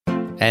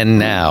And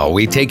now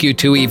we take you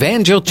to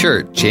Evangel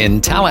Church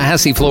in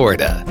Tallahassee,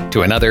 Florida,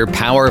 to another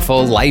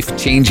powerful,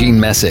 life-changing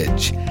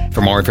message. For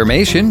more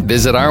information,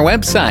 visit our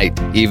website,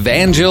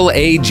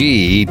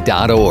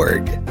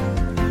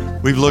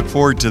 evangelag.org. We've looked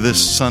forward to this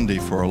Sunday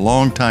for a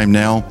long time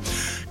now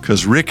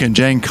because Rick and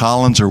Jane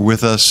Collins are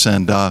with us.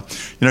 And,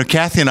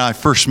 Kathy and I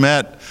first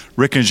met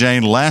Rick and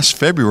Jane last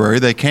February.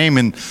 They came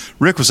and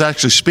Rick was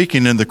actually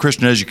speaking in the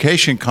Christian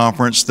Education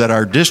Conference that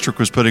our district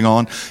was putting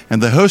on,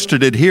 and they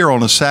hosted it here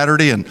on a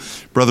Saturday, and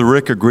Brother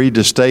Rick agreed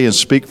to stay and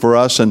speak for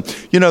us. And,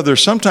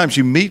 there's sometimes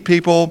you meet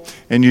people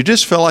and you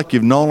just feel like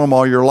you've known them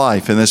all your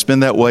life, and it's been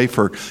that way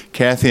for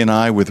Kathy and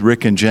I with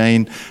Rick and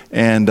Jane.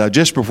 And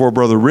just before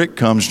Brother Rick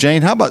comes,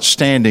 Jane, how about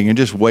standing and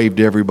just wave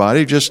to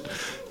everybody? Just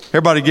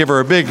everybody give her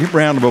a big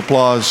round of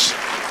applause.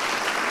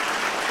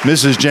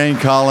 Mrs. Jane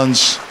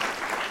Collins.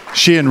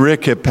 She and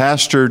Rick have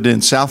pastored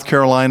in South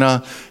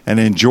Carolina and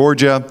in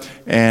Georgia,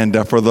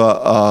 and for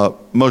the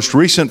most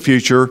recent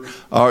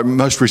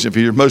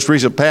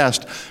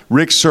past,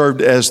 Rick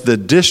served as the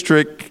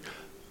district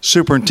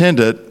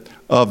superintendent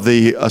of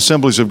the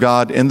Assemblies of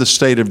God in the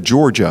state of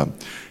Georgia,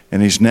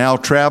 and he's now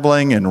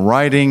traveling and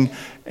writing.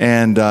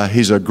 And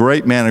he's a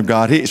great man of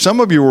God.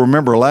 Some of you will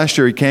remember last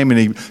year he came and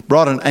he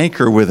brought an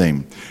anchor with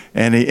him.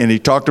 And he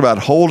talked about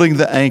holding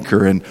the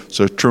anchor. And it's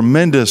a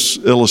tremendous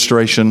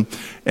illustration.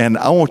 And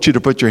I want you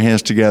to put your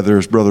hands together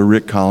as Brother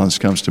Rick Collins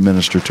comes to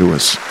minister to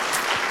us.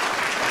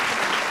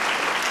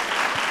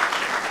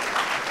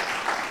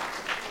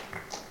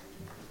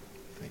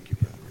 Thank you,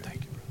 brother.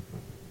 Thank you,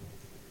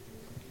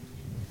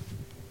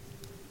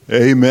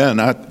 brother. Amen.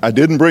 I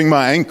didn't bring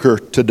my anchor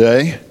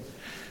today.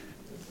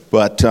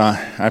 But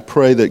I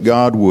pray that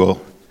God will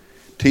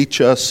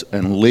teach us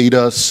and lead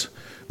us.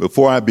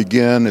 Before I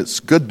begin, it's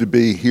good to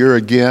be here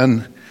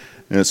again,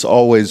 and it's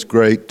always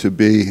great to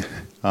be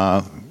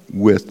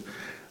with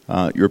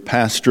your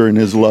pastor and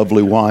his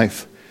lovely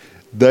wife.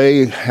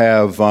 They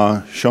have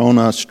shown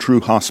us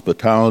true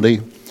hospitality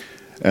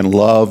and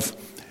love.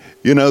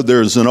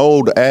 There's an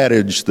old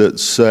adage that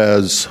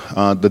says,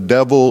 the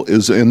devil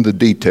is in the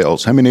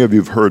details. How many of you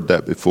have heard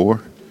that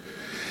before?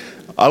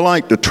 I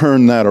like to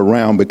turn that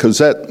around because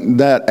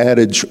that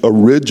adage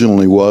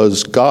originally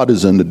was, God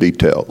is in the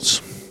details.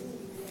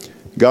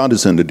 God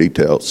is in the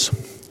details.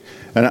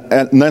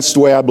 And that's the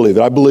way I believe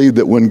it. I believe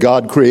that when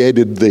God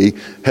created the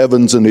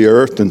heavens and the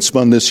earth and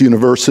spun this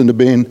universe into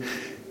being,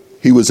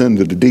 he was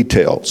into the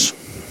details.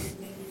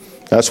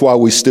 That's why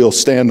we still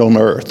stand on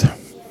earth.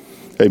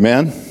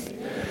 Amen?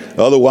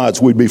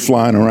 Otherwise, we'd be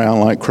flying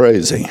around like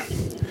crazy.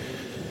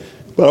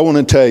 But I want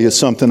to tell you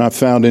something I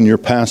found in your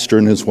pastor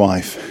and his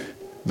wife.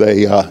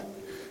 They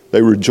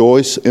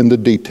rejoice in the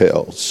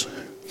details.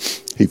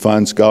 He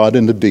finds God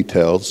in the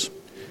details.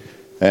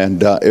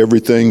 And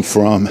everything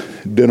from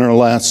dinner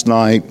last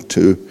night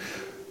to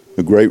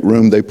the great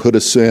room they put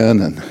us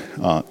in and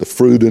the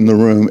fruit in the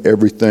room,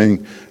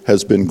 everything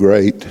has been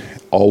great,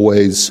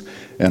 always.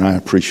 And I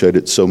appreciate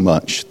it so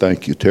much.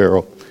 Thank you,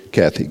 Terrell,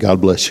 Kathy.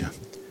 God bless you.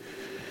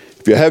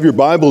 If you have your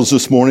Bibles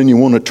this morning, you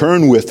want to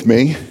turn with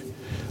me.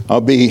 I'll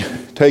be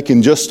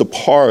taking just a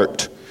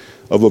part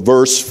of a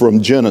verse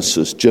from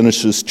Genesis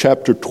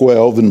chapter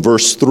 12 and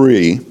verse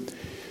 3.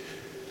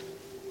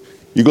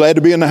 You glad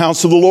to be in the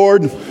house of the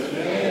Lord?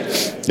 Amen.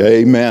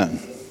 Amen.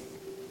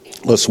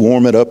 Let's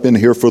warm it up in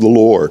here for the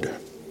Lord.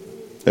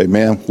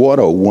 Amen. What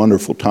a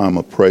wonderful time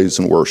of praise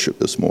and worship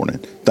this morning.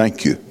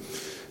 Thank you.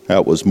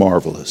 That was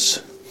marvelous.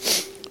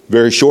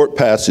 Very short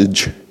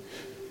passage.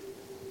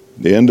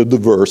 The end of the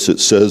verse, it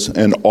says,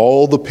 and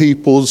all the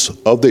peoples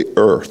of the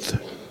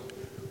earth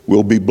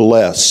will be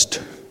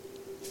blessed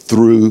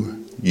through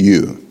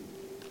you.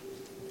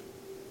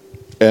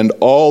 And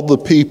all the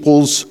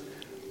peoples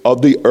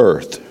of the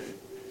earth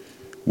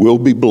will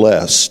be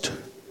blessed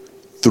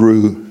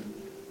through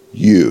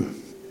you.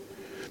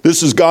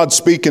 This is God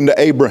speaking to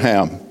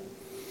Abraham.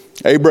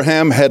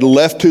 Abraham had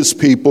left his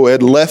people,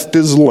 had left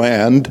his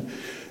land,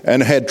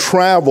 and had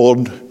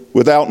traveled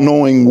without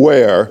knowing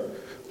where,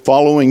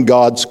 following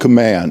God's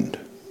command.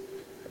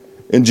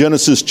 In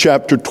Genesis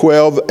chapter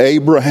 12,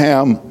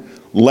 Abraham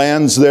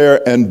lands there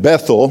in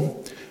Bethel.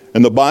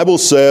 And the Bible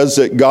says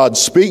that God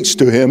speaks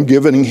to him,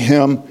 giving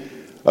him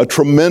a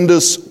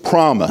tremendous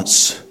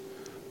promise,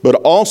 but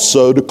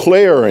also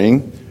declaring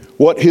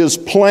what his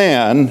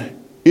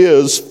plan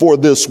is for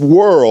this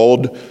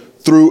world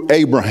through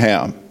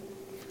Abraham.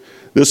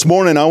 This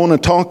morning I want to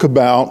talk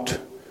about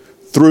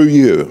through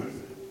you,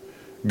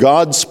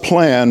 God's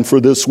plan for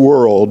this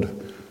world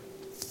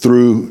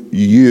through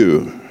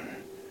you.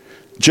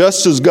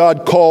 Just as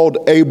God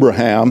called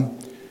Abraham,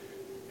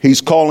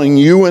 he's calling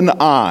you and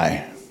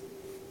I,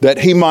 that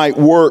he might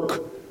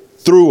work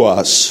through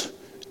us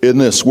in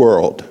this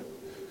world.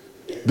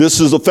 This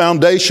is a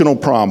foundational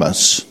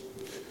promise.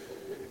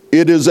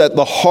 It is at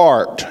the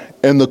heart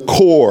and the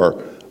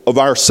core of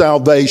our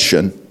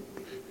salvation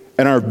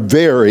and our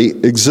very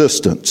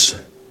existence.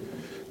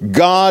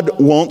 God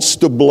wants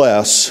to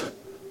bless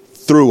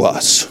through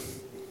us.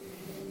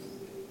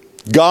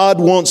 God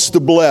wants to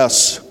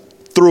bless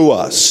through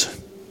us.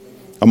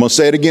 I'm going to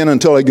say it again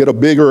until I get a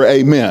bigger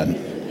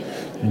amen.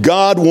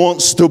 God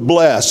wants to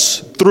bless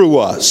through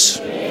us.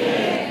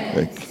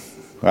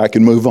 I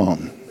can move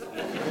on.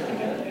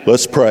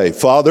 Let's pray.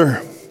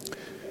 Father,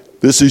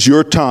 this is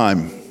your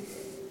time.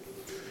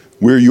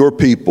 We're your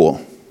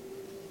people.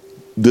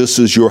 This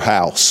is your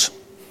house.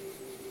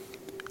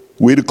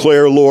 We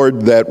declare,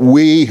 Lord, that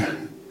we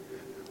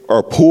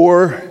are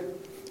poor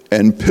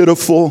and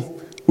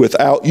pitiful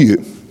without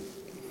you.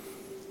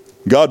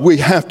 God, we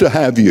have to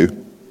have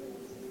you.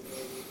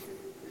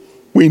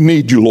 We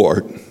need you,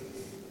 Lord.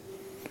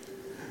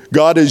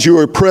 God, as you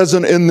are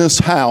present in this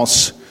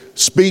house,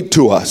 speak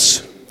to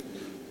us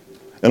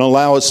and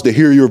allow us to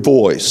hear your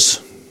voice.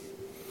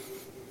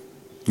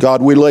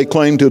 God, we lay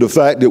claim to the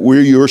fact that we're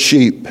your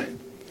sheep,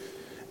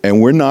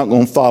 and we're not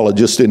going to follow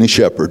just any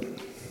shepherd.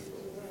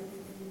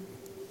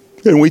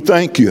 And we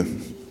thank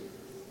you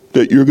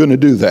that you're going to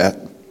do that.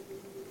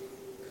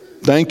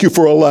 Thank you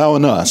for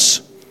allowing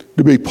us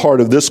to be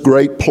part of this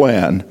great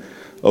plan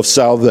of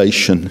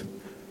salvation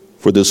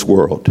for this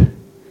world.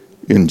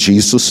 In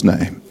Jesus'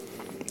 name,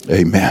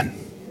 amen.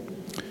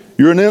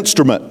 You're an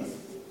instrument.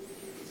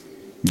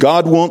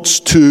 God wants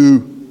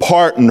to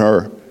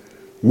partner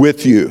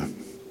with you.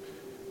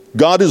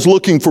 God is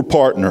looking for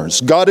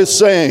partners. God is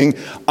saying,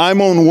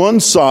 I'm on one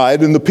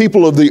side and the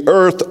people of the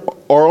earth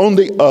are on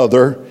the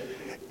other,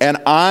 and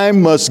I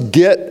must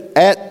get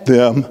at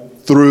them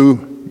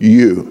through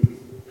you.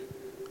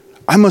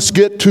 I must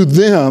get to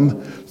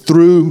them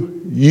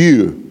through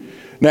you.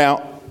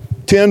 Now,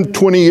 10,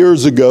 20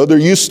 years ago, there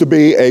used to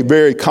be a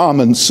very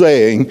common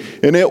saying,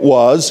 and it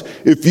was,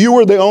 if you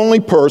were the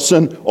only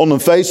person on the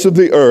face of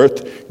the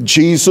earth,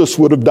 Jesus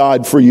would have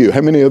died for you.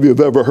 How many of you have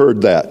ever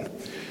heard that?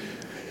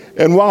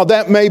 And while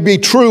that may be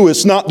true,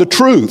 it's not the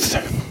truth.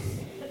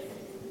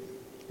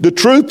 The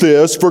truth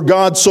is, for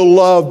God so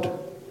loved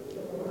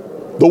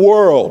the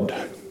world.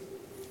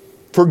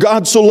 For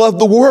God so loved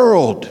the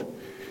world.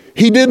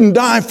 He didn't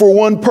die for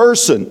one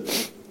person.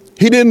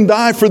 He didn't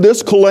die for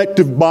this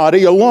collective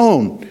body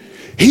alone.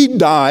 He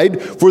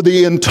died for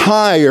the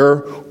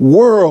entire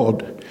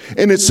world.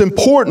 And it's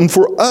important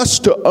for us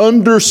to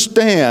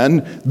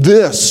understand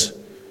this,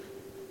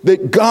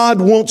 that God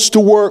wants to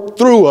work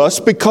through us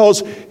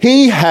because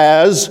He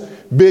has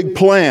big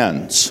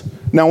plans.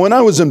 Now, when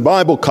I was in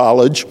Bible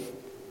college,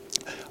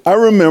 I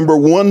remember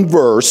one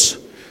verse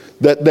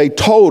that they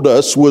told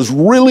us was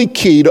really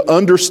key to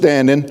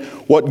understanding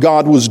what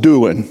God was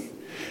doing.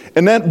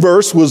 And that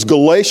verse was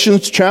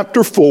Galatians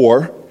chapter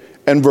 4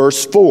 and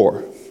verse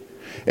 4.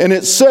 And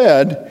it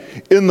said,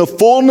 in the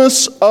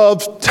fullness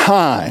of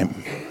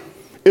time,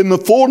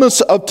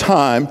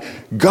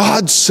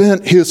 God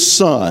sent His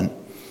Son.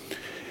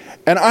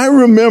 And I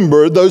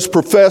remember those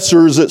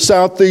professors at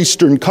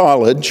Southeastern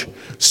College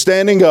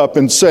standing up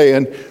and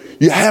saying,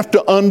 you have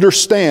to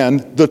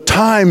understand the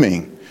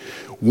timing,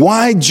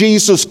 why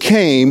Jesus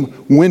came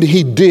when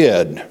He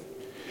did.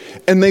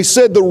 And they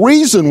said the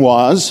reason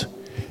was,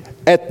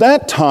 at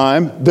that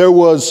time, there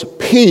was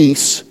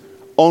peace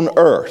on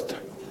earth.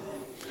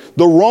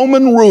 The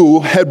Roman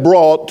rule had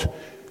brought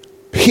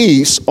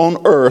peace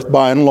on earth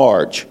by and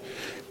large.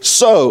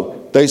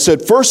 So, they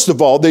said, first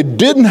of all, they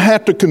didn't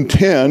have to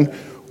contend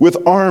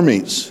with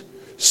armies.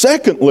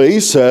 Secondly, he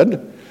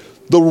said,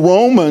 the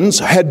Romans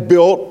had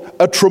built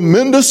a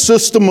tremendous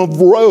system of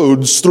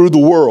roads through the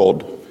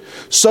world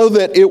so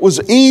that it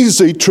was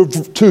easy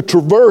to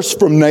traverse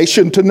from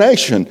nation to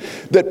nation,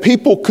 that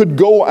people could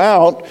go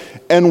out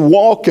and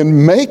walk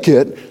and make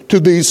it to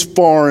these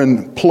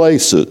foreign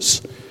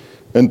places.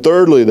 And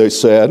thirdly, they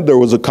said, there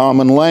was a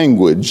common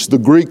language, the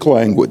Greek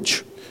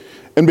language.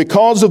 And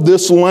because of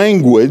this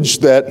language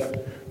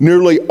that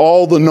nearly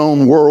all the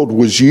known world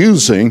was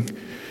using,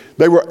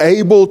 they were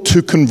able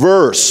to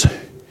converse.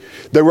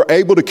 They were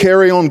able to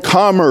carry on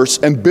commerce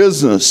and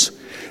business.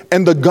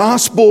 And the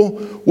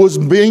gospel was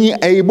being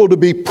able to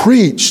be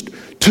preached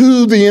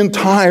to the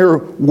entire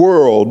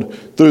world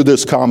through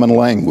this common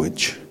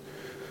language.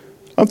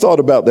 I've thought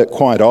about that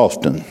quite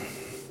often,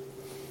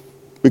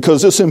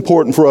 because it's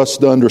important for us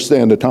to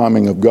understand the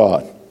timing of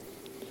God.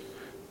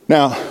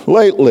 Now,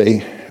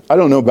 lately, I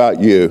don't know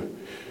about you,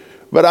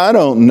 but I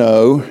don't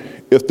know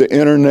if the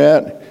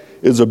internet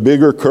is a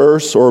bigger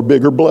curse or a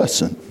bigger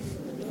blessing.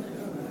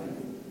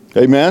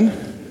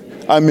 Amen?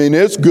 I mean,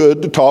 it's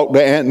good to talk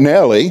to Aunt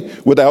Nellie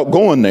without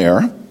going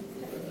there.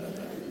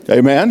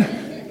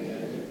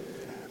 Amen?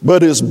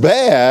 But it's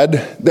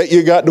bad that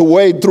you got to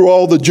wade through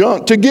all the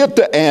junk to get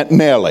to Aunt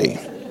Nellie.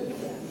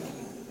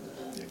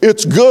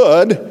 It's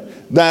good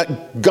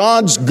that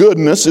God's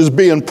goodness is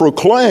being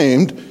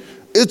proclaimed.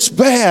 It's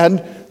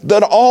bad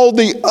that all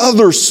the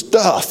other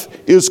stuff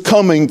is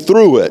coming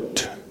through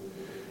it.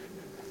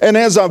 And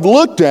as I've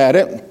looked at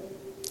it,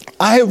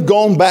 I have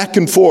gone back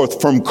and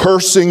forth from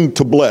cursing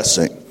to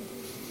blessing.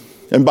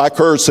 And by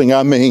cursing,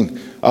 I mean,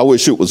 I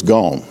wish it was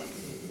gone.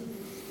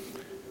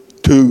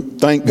 To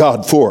thank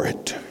God for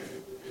it.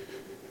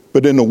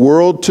 But in the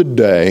world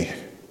today,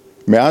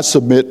 may I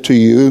submit to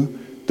you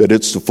that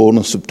it's the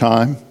fullness of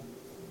time?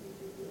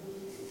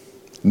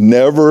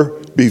 Never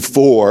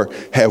before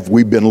have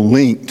we been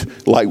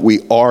linked like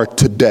we are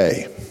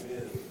today.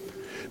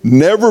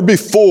 Never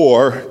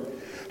before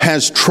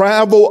has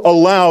travel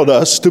allowed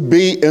us to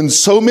be in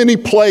so many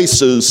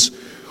places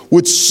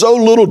with so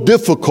little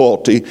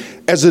difficulty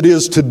as it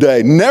is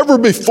today. Never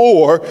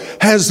before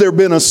has there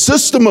been a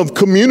system of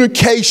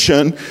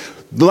communication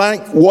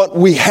like what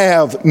we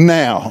have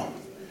now.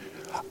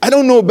 I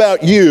don't know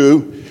about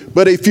you,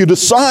 but if you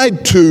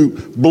decide to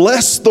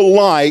bless the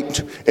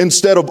light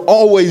instead of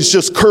always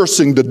just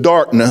cursing the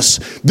darkness,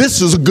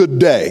 this is a good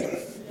day.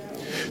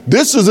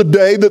 This is a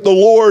day that the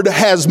Lord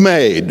has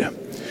made.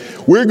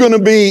 We're going to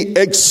be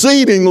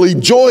exceedingly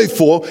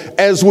joyful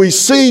as we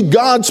see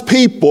God's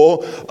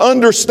people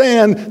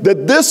understand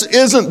that this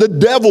isn't the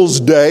devil's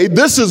day,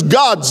 this is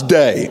God's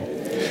day.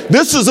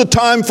 This is a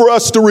time for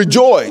us to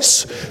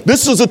rejoice.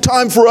 This is a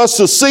time for us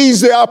to seize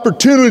the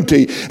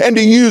opportunity and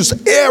to use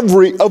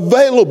every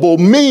available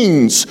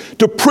means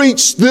to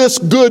preach this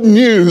good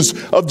news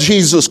of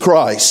Jesus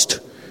Christ.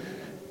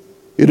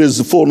 It is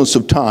the fullness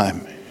of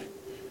time.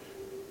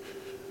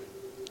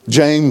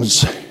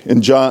 James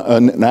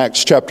in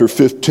Acts chapter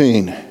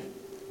 15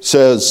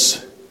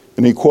 says,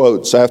 and he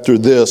quotes, "After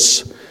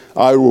this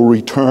I will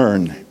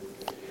return,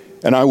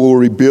 and I will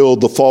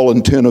rebuild the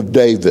fallen tent of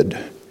David.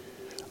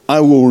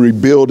 I will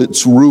rebuild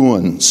its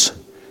ruins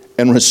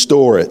and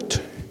restore it,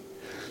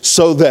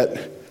 so that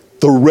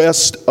the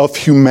rest of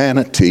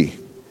humanity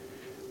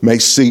may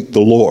seek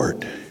the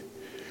Lord."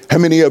 How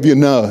many of you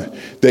know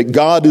that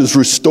God is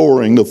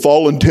restoring the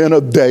fallen tent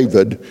of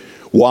David?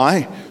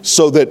 Why?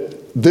 So that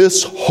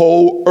this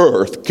whole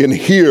earth can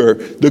hear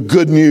the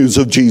good news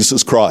of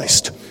Jesus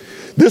Christ.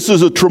 This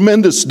is a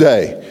tremendous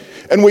day,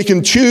 and we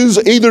can choose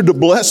either to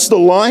bless the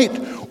light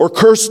or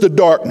curse the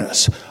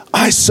darkness.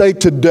 I say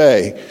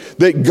today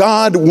that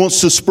God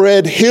wants to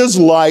spread His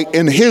light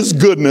and His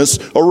goodness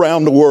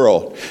around the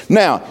world.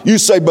 Now, you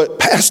say, "But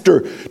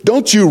Pastor,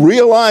 don't you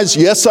realize?"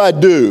 Yes, I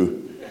do.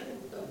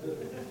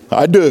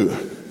 I do.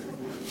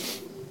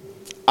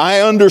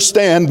 I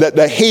understand that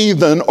the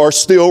heathen are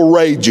still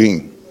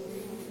raging.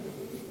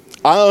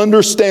 I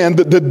understand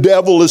that the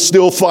devil is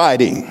still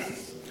fighting.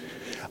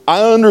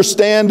 I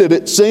understand that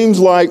it seems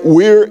like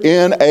we're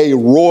in a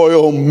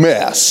royal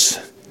mess.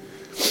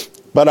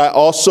 But I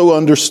also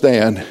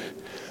understand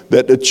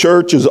that the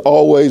church has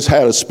always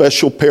had a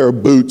special pair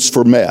of boots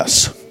for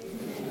mess.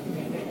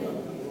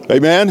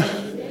 Amen?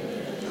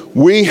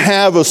 We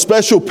have a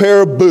special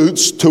pair of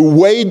boots to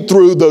wade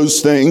through those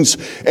things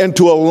and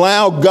to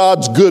allow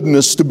God's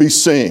goodness to be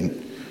seen.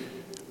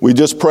 We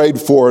just prayed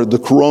for the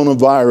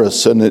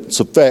coronavirus and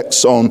its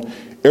effects on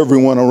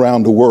everyone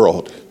around the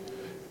world.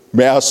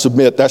 May I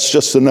submit that's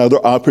just another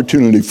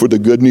opportunity for the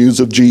good news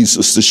of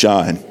Jesus to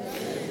shine.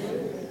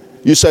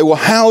 You say, "Well,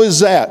 how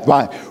is that?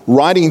 By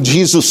writing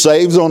Jesus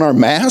Saves on our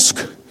mask?"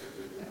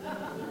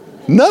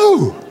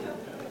 No.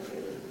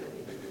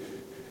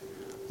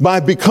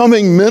 By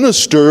becoming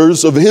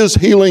ministers of His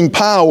healing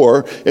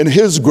power and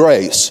His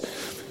grace.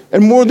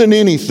 And more than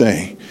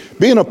anything,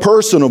 being a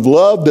person of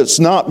love that's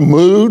not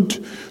moved,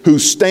 who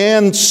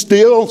stands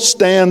still,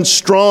 stands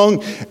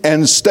strong,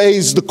 and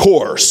stays the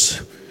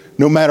course,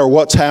 no matter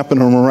what's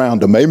happening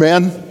around them.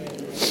 Amen?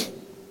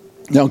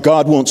 Now,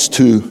 God wants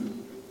to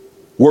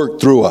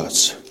work through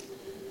us.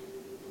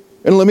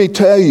 And let me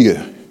tell you,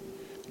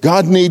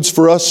 God needs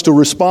for us to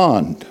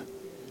respond.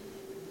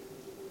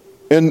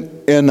 In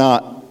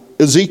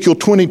Ezekiel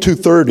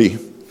 22:30,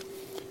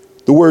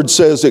 the word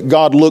says that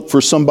God looked for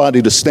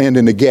somebody to stand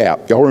in the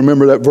gap. Y'all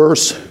remember that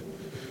verse?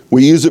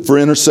 We use it for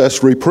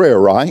intercessory prayer,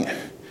 right?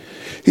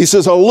 He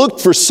says, "I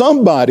looked for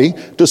somebody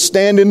to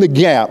stand in the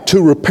gap,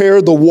 to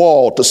repair the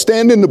wall, to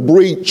stand in the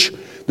breach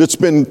that's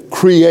been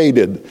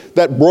created,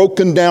 that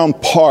broken down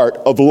part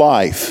of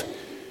life."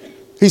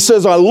 He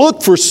says, "I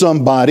looked for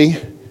somebody,"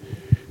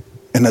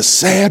 and the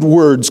sad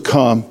words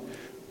come,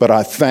 "but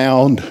I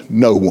found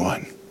no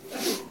one."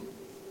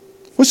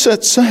 What's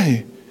that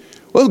say?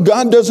 Well,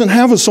 God doesn't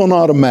have us on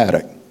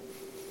automatic.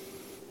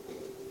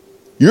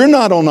 You're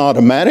not on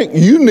automatic.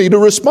 You need to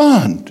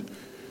respond.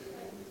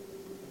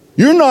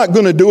 You're not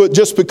going to do it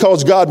just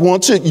because God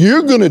wants it.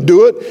 You're going to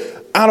do it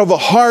out of a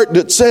heart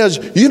that says,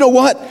 "You know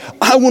what?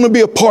 I want to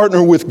be a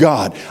partner with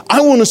God.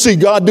 I want to see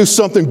God do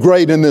something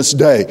great in this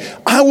day.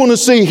 I want to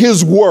see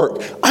His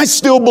work." I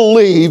still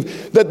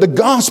believe that the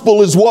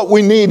gospel is what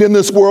we need in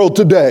this world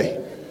today.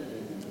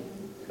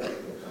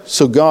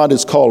 So God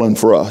is calling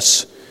for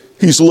us.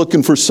 He's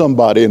looking for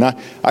somebody. And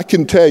I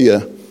can tell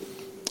you,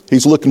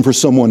 He's looking for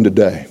someone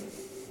today.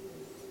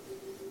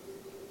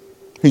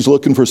 He's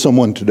looking for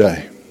someone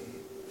today.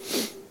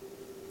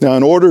 Now,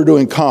 in order to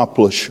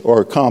accomplish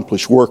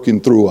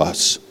working through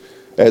us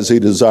as He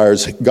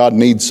desires, God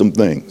needs some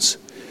things.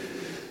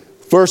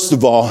 First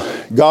of all,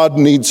 God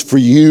needs for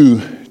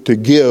you to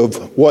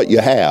give what you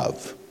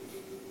have.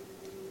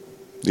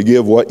 To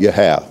give what you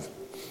have.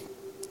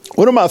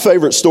 One of my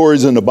favorite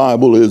stories in the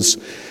Bible is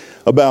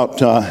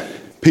about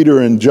Peter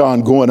and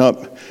John going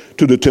up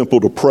to the temple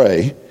to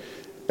pray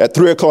at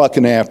 3 o'clock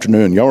in the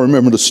afternoon. Y'all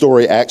remember the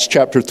story, Acts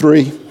chapter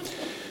 3?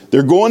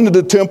 They're going to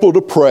the temple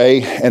to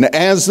pray, and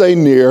as they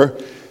near,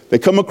 they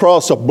come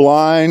across a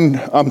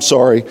lame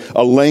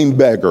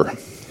beggar.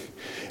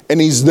 And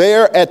he's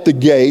there at the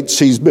gates.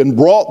 He's been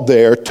brought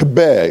there to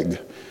beg,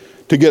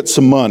 to get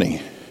some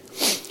money.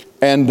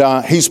 And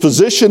he's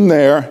positioned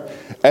there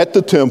at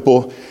the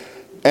temple.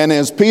 And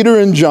as Peter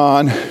and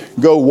John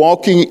go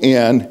walking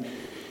in,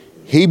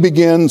 he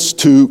begins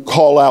to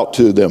call out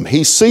to them.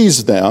 He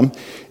sees them,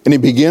 and he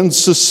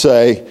begins to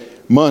say,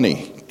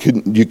 money,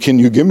 can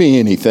you give me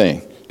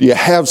anything? Do you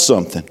have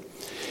something?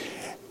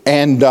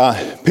 And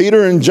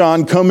Peter and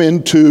John come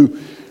into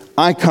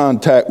eye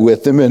contact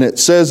with him, and it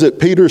says that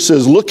Peter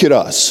says, look at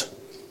us.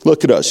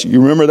 Look at us. You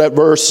remember that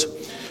verse?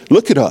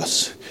 Look at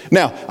us.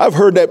 Now, I've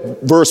heard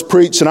that verse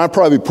preached, and I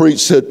probably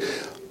preached it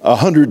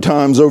 100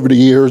 times over the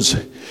years,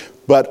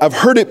 but I've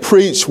heard it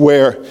preached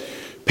where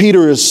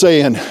Peter is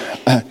saying,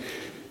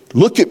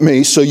 look at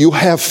me so you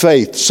have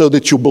faith so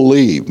that you'll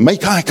believe.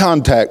 Make eye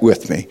contact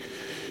with me,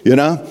 you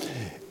know?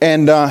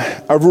 And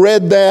I've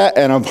read that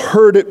and I've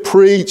heard it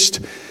preached,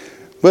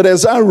 but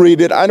as I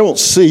read it, I don't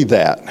see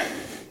that.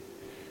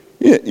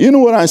 You know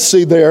what I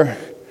see there?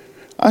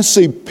 I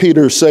see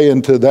Peter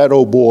saying to that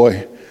old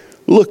boy,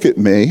 look at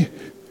me.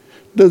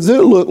 Does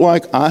it look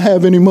like I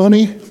have any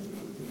money?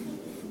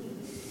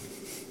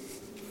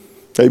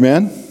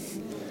 Amen?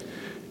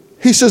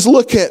 He says,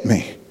 look at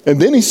me. And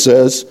then he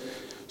says,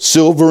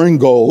 silver and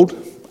gold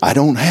I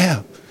don't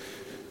have.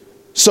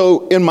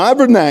 So in my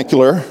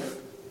vernacular,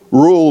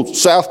 rural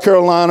South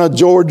Carolina,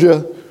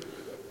 Georgia,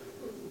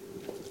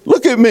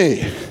 look at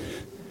me.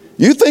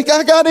 You think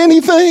I got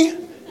anything?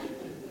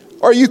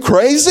 Are you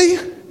crazy?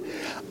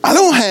 I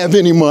don't have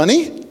any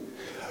money,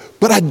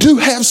 but I do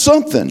have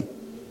something.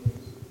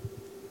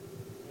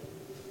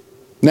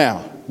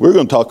 Now, we're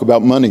going to talk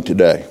about money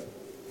today,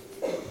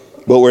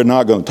 but we're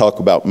not going to talk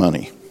about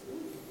money.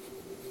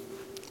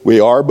 We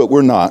are, but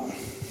we're not.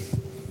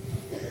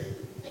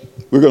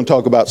 We're going to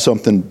talk about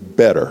something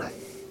better.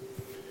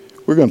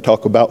 We're going to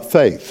talk about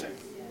faith.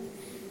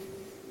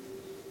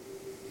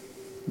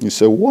 You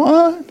say,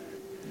 what?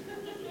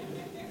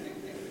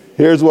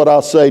 Here's what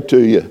I'll say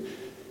to you.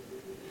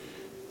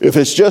 If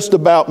it's just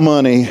about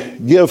money,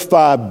 give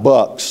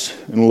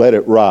 $5 and let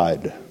it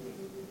ride.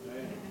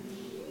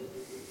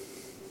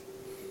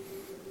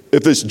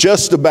 If it's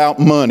just about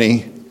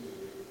money,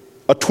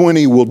 a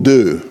 20 will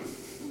do.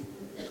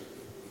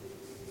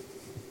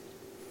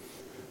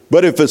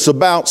 But if it's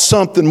about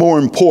something more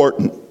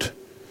important,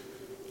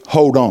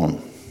 hold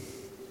on.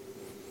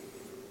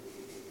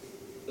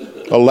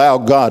 Allow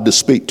God to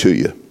speak to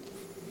you.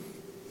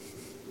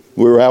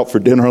 We were out for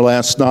dinner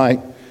last night.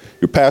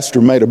 Your pastor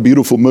made a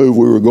beautiful move.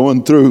 We were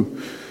going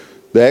through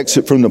the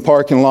exit from the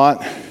parking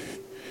lot.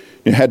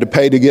 You had to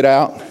pay to get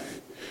out.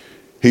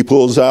 He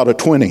pulls out a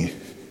 20.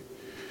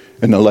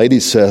 And the lady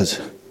says,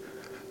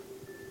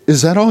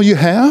 is that all you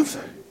have?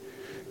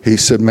 He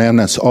said, man,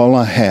 that's all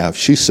I have.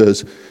 She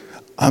says,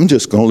 I'm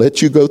just going to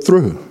let you go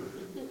through.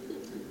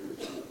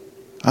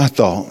 I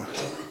thought,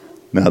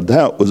 now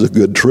that was a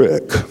good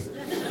trick.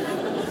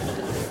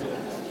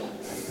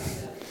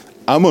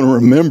 I'm going to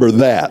remember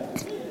that.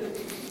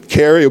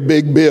 Carry a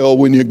big bill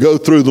when you go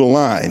through the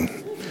line.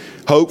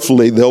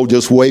 Hopefully they'll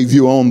just wave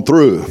you on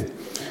through.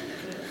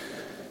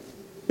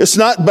 It's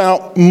not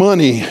about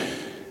money,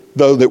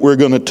 though, that we're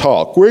going to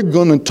talk. We're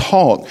going to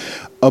talk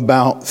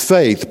about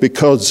faith,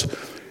 because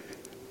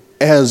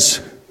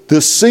as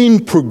the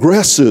scene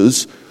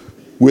progresses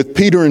with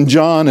Peter and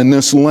John and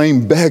this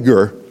lame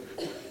beggar,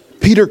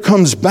 Peter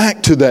comes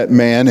back to that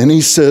man and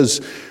he says,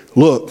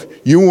 look,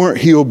 you weren't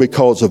healed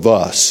because of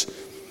us.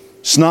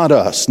 It's not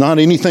us, not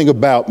anything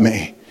about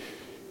me.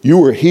 You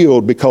were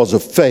healed because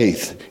of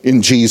faith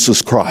in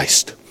Jesus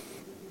Christ.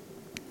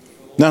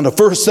 Now, the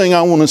first thing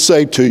I want to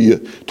say to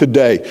you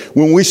today,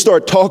 when we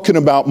start talking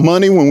about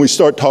money, when we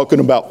start talking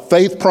about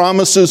faith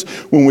promises,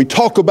 when we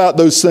talk about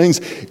those things,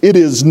 it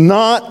is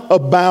not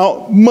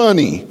about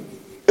money.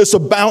 It's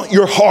about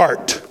your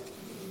heart.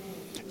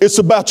 It's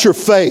about your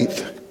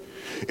faith.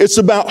 It's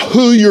about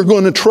who you're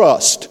going to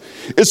trust.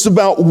 It's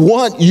about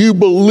what you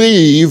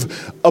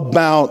believe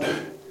about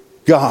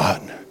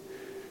God.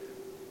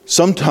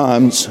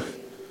 Sometimes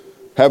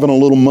having a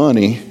little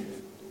money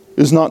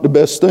is not the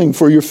best thing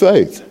for your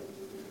faith.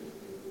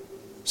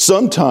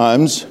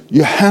 Sometimes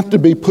you have to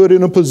be put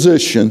in a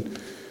position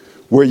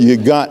where you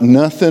got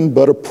nothing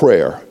but a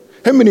prayer.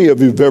 How many of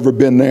you have ever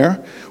been there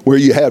where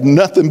you have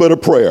nothing but a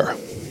prayer?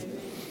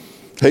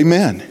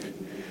 Amen.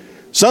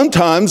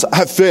 Sometimes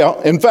I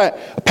felt, in fact,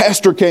 a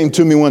pastor came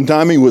to me one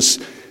time. He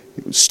was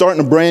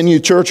starting a brand new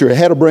church, or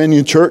had a brand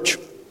new church,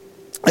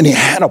 and he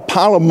had a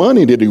pile of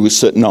money that he was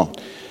sitting on.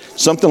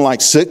 Something like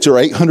 $600,000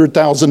 or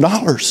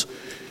 $800,000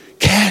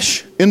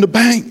 cash in the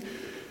bank.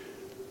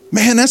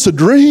 Man, that's a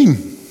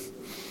dream.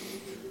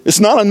 It's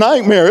not a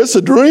nightmare, it's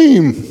a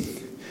dream.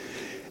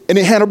 And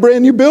he had a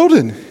brand new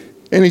building.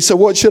 And he said,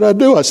 what should I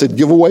do? I said,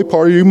 give away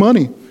part of your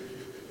money.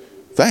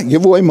 In fact,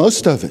 give away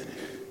most of it.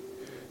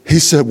 He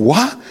said,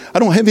 what? I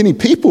don't have any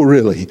people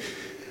really.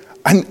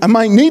 I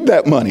might need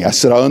that money. I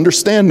said, I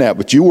understand that,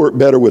 but you work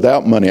better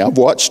without money. I've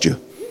watched you.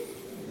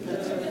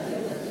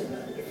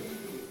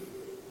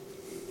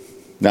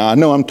 Now, I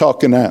know I'm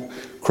talking that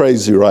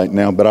crazy right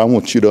now, but I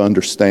want you to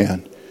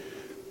understand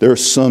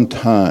There's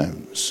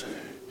sometimes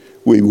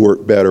we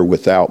work better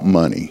without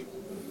money.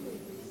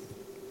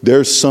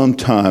 There's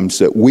sometimes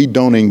that we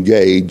don't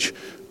engage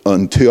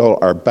until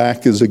our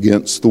back is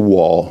against the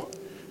wall.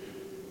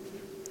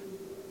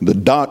 The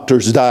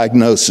doctor's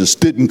diagnosis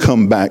didn't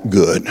come back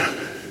good.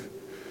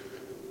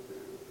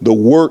 The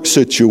work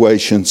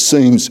situation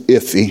seems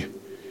iffy,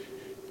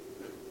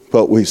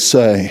 but we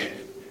say,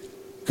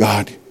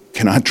 God,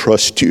 can I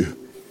trust you?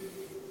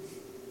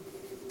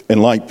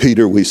 And like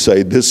Peter, we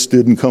say, this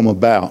didn't come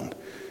about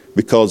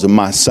because of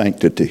my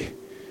sanctity.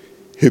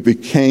 It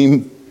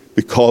became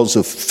because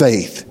of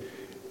faith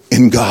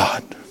in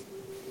God.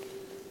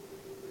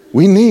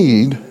 We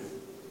need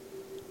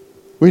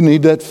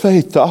that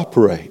faith to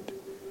operate.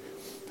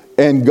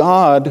 And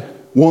God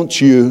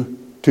wants you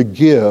to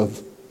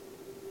give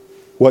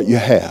what you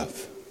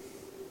have.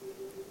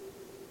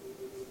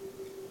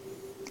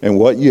 And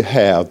what you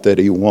have that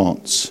He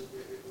wants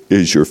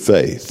is your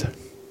faith.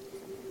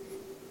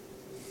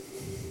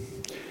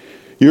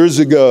 Years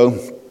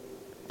ago,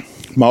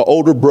 my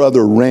older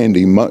brother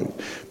Randy,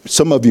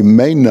 some of you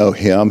may know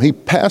him, he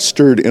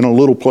pastored in a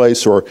little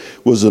place or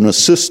was an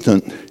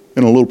assistant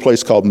in a little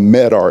place called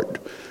Medart,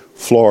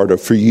 Florida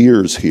for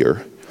years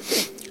here.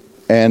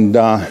 And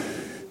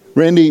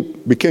Randy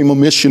became a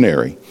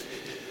missionary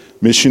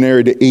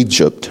to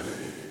Egypt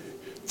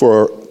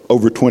for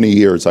over 20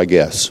 years, I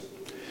guess.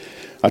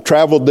 I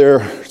traveled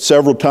there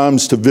several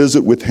times to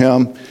visit with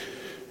him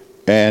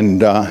and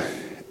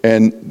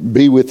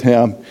be with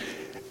him.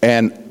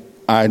 And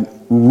I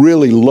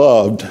really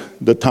loved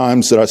the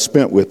times that I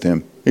spent with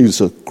him. He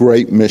was a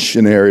great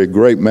missionary, a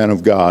great man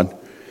of God.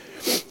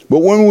 But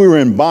when we were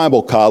in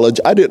Bible college,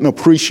 I didn't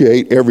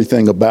appreciate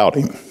everything about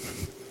him.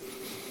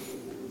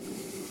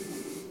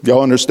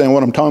 Y'all understand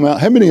what I'm talking about?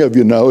 How many of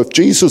you know if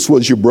Jesus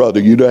was your brother,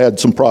 you'd have had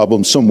some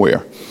problems somewhere?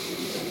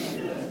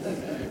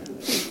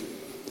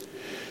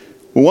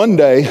 One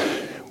day,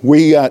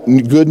 we got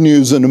good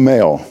news in the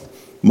mail.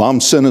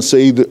 Mom sent us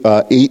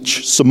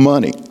each some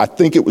money. I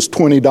think it was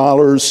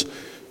 $20,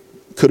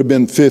 could have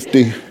been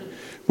 $50,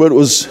 but it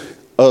was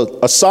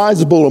a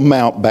sizable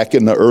amount back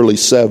in the early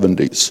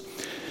 70s.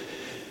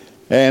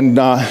 And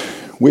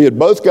we had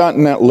both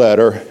gotten that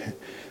letter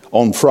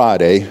on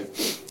Friday,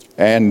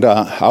 and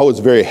I was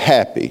very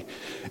happy.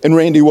 And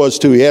Randy was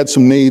too. He had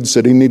some needs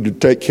that he needed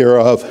to take care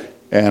of,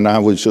 and I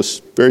was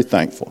just very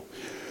thankful.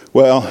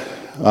 Well,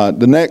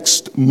 the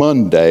next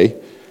Monday,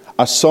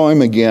 I saw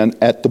him again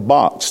at the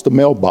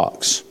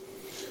mailbox.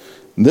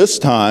 This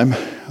time,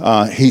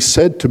 he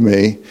said to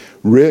me,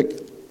 Rick,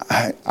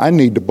 I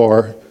need to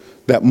borrow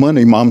that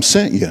money Mom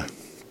sent you.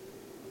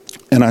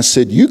 And I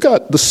said, you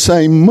got the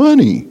same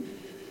money.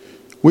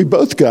 We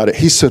both got it.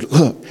 He said,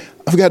 look,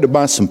 I've got to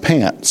buy some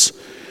pants.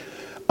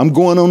 I'm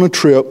going on a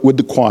trip with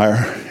the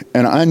choir,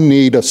 and I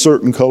need a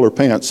certain color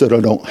pants that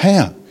I don't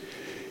have.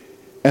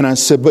 And I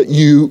said, but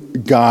you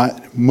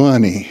got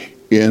money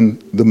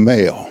in the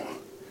mail.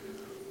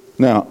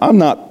 Now, I'm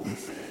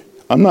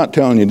not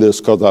telling you this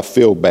because I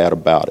feel bad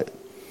about it.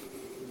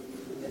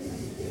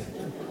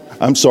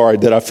 I'm sorry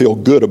that I feel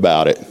good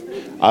about it.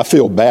 I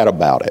feel bad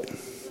about it.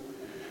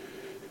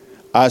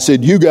 I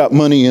said, you got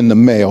money in the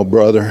mail,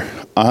 brother.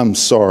 I'm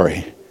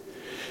sorry.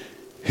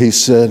 I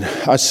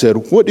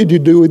said, what did you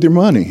do with your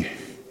money?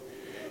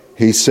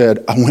 He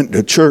said, I went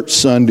to church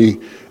Sunday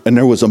and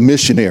there was a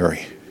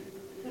missionary.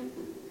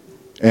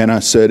 And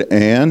I said,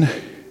 and?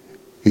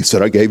 He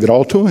said, I gave it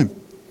all to him.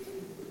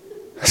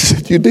 I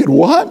said, you did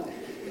what?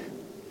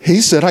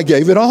 He said, I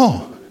gave it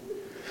all.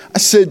 I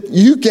said,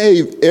 you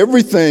gave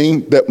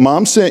everything that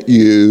Mom sent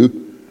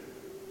you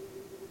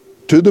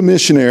to the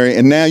missionary,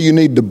 and now you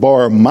need to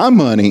borrow my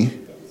money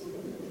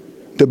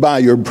to buy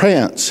your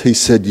pants. He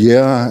said,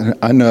 yeah,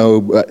 I know,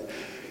 but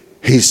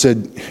he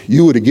said,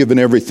 you would have given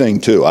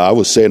everything too. I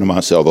was saying to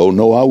myself, oh,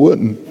 no, I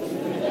wouldn't.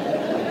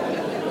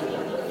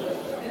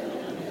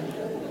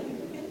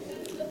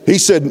 He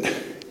said,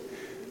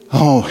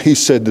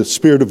 the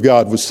Spirit of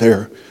God was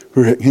there.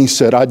 He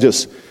said, I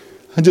just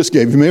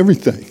gave him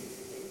everything.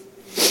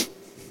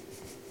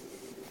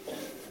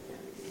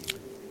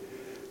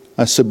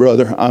 I said,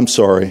 brother, I'm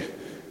sorry.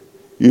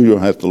 You're going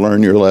to have to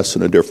learn your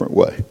lesson a different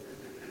way.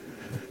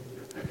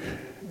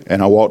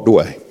 And I walked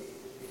away.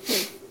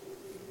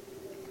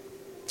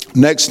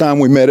 Next time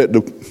we met at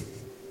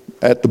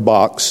the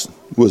box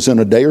was in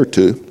a day or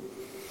two.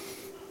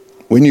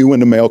 We knew when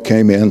the mail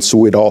came in, so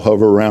we'd all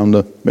hover around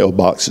the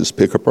mailboxes,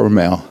 pick up our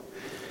mail.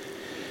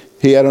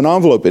 He had an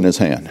envelope in his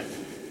hand.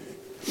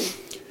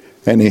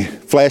 And he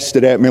flashed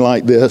it at me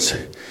like this.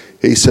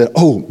 He said,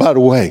 oh, by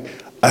the way,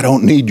 I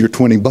don't need your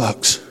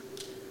 $20.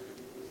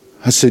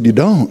 I said, you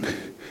don't?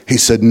 He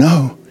said,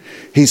 no.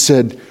 He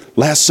said,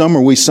 last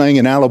summer we sang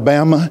in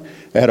Alabama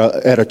at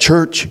a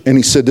church, and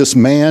he said, this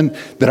man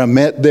that I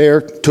met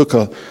there took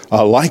a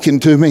liking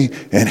to me,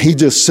 and he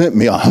just sent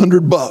me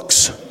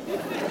 $100.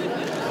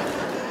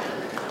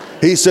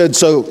 He said,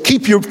 so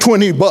keep your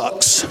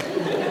 $20.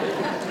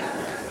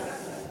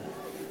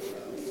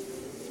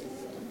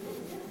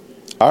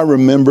 I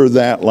remember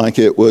that like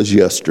it was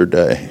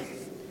yesterday.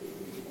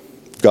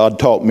 God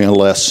taught me a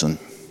lesson.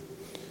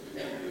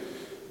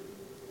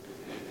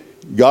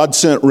 God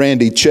sent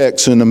Randy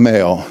checks in the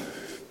mail.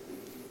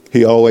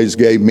 He always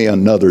gave me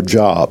another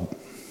job.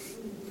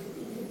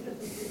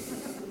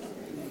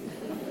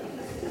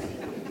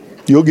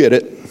 You'll get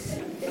it.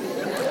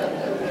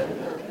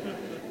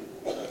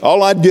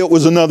 All I'd get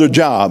was another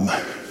job.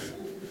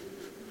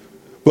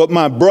 But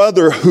my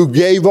brother who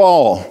gave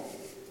all,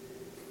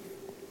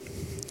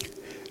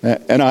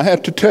 and I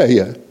have to tell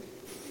you,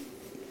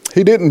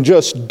 he didn't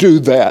just do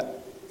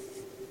that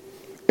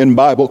in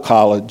Bible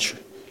college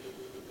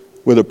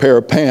with a pair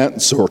of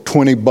pants or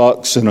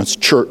 $20 in a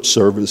church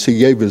service. He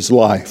gave his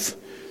life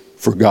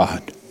for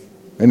God,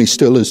 and he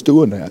still is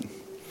doing that.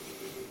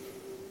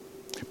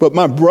 But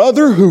my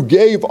brother who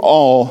gave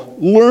all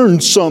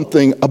learned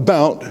something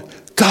about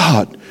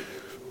God.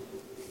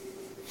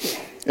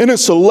 And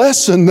it's a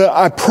lesson that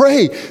I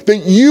pray that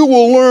you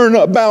will learn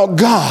about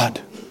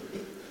God.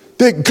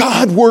 That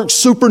God works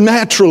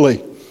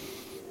supernaturally.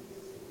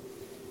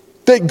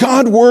 That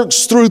God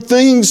works through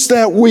things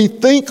that we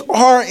think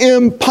are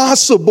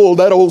impossible,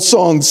 that old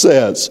song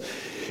says.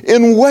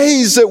 In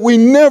ways that we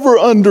never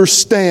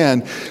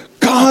understand.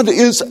 God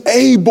is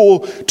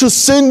able to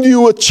send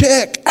you a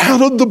check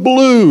out of the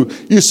blue.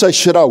 You say,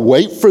 should I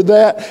wait for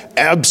that?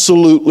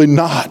 Absolutely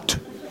not.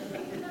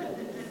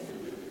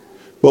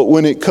 But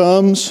when it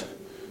comes,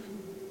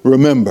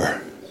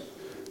 remember,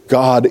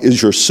 God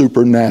is your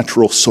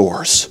supernatural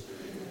source.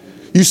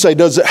 You say,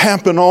 does it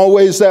happen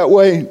always that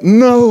way?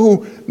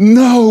 No.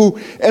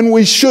 And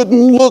we shouldn't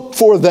look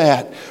for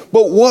that.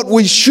 But what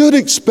we should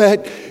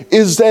expect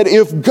is that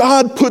if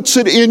God puts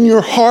it in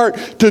your heart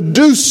to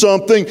do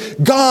something,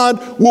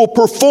 God will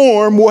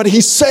perform what He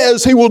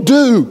says He will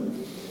do.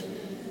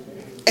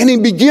 And He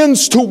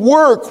begins to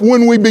work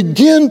when we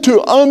begin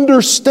to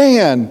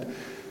understand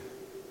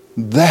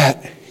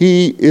that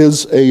He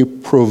is a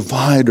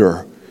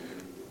provider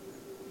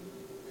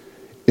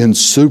in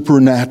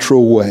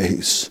supernatural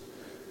ways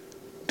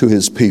to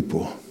His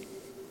people.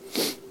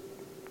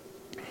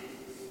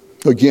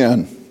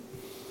 Again,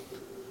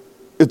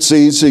 it's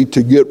easy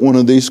to get one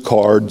of these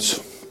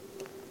cards.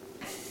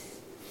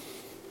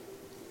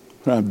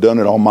 I've done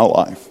it all my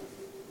life.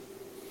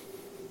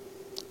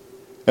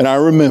 And I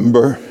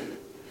remember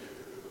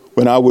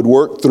when I would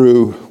work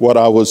through what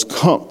I was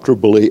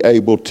comfortably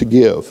able to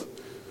give.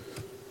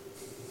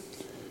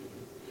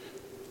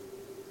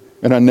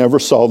 And I never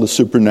saw the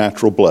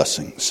supernatural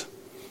blessings.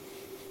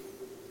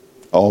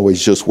 I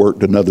always just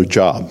worked another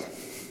job.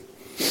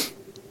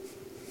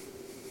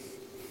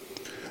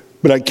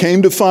 But I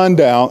came to find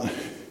out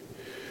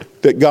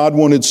that God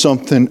wanted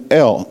something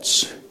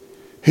else.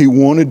 He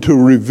wanted to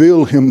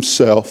reveal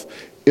Himself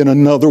in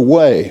another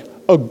way,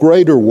 a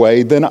greater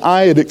way than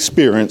I had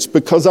experienced,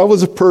 because I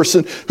was a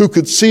person who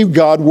could see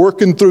God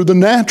working through the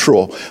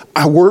natural.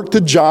 I work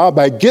the job,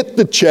 I get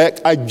the check,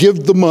 I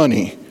give the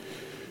money.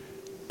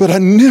 But I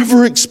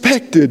never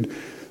expected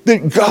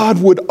that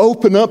God would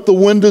open up the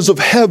windows of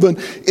heaven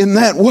in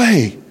that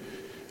way.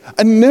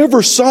 I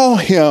never saw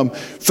Him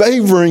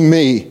favoring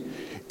me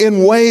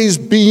in ways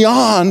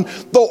beyond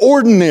the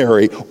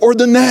ordinary or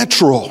the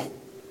natural.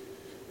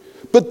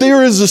 But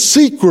there is a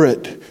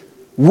secret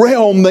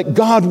realm that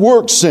God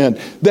works in,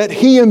 that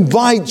He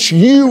invites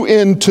you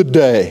in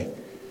today.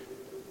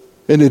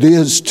 And it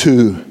is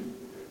to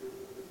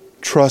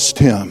trust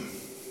Him.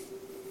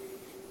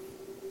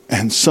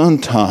 And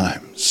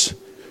sometimes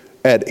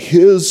at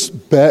His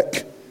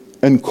beck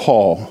and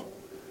call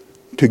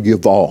to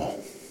give all.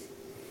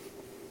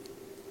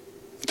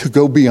 To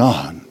go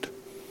beyond.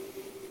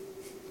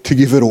 To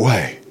give it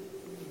away.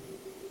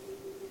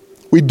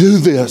 We do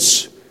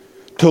this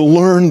to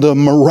learn the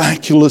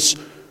miraculous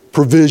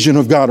provision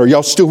of God. Are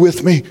y'all still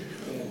with me?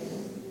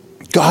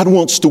 God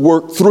wants to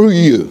work through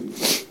you.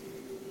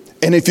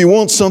 And if you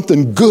want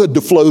something good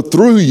to flow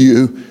through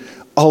you,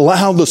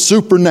 allow the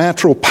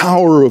supernatural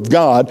power of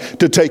God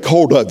to take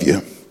hold of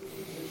you.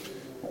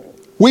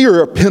 We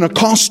are a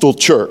Pentecostal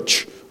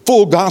church,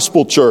 full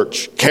gospel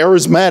church,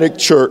 charismatic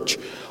church,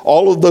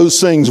 all of those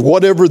things,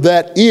 whatever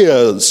that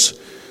is.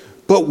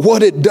 But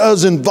what it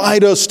does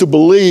invite us to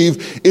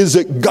believe is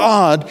that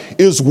God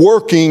is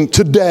working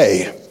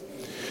today.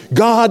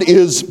 God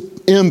is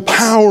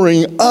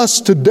empowering us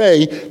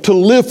today to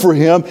live for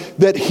Him,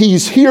 that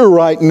He's here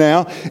right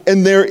now,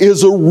 and there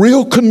is a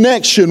real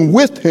connection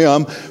with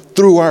Him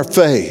through our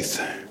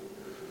faith.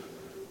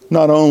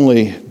 Not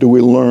only do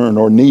we learn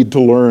or need to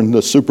learn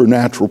the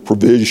supernatural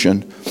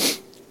provision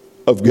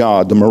of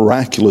God, the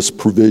miraculous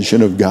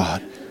provision of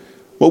God,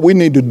 but we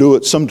need to do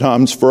it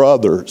sometimes for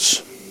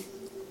others.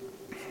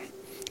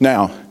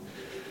 Now,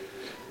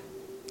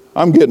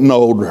 I'm getting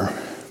older.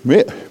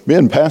 Me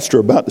and Pastor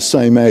are about the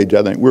same age,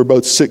 I think. We're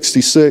both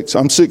 66.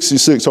 I'm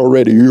 66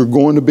 already. You're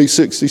going to be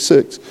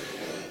 66.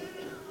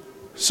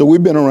 So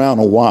we've been around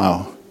a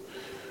while.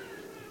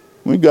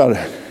 We've got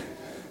a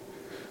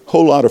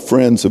whole lot of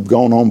friends have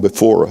gone on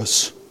before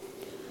us.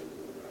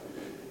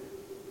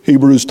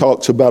 Hebrews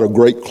talks about a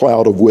great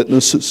cloud of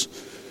witnesses.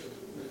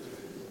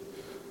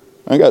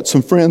 I got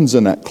some friends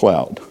in that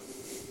cloud.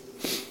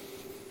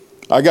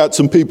 I got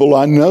some people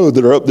I know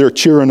that are up there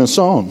cheering us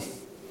on.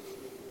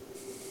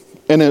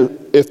 And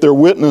if they're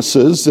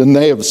witnesses, then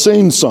they have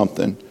seen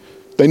something.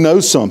 They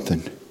know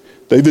something.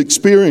 They've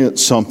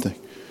experienced something.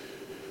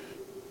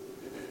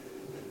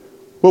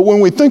 But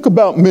when we think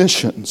about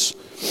missions,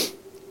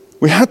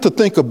 we have to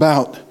think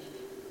about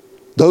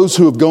those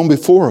who have gone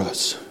before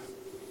us.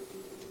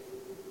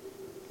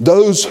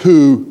 Those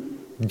who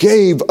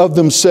gave of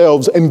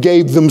themselves and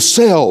gave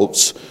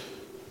themselves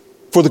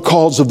for the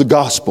cause of the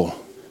gospel.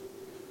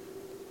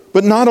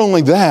 But not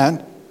only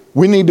that,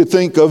 we need to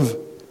think of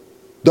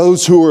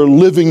those who are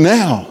living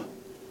now,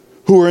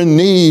 who are in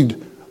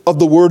need of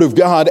the Word of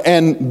God,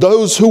 and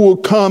those who will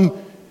come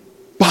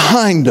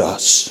behind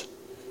us.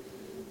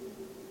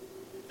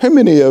 How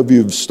many of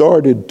you have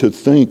started to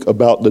think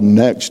about the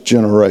next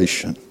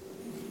generation?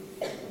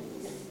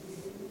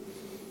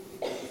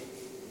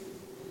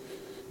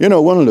 You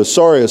know, one of the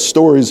sorriest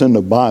stories in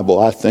the Bible,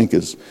 I think,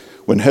 is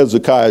when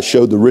Hezekiah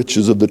showed the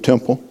riches of the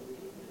temple.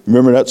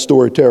 Remember that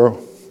story, Tara?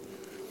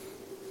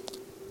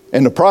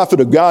 And the prophet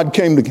of God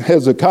came to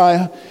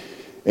Hezekiah,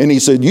 and he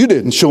said, "You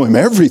didn't show him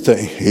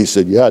everything." He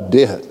said, "Yeah, I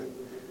did."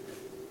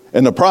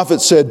 And the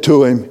prophet said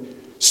to him,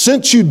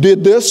 "Since you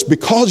did this,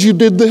 because you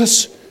did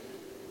this,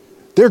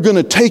 they're going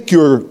to take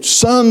your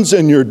sons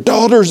and your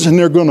daughters, and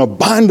they're going to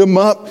bind them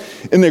up,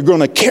 and they're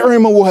going to carry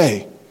them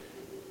away.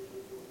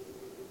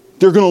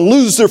 They're going to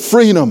lose their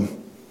freedom."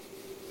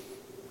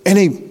 And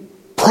he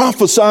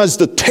prophesies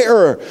the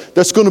terror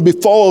that's going to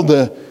befall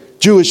the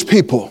Jewish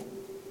people.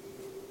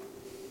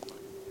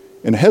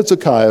 And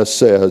Hezekiah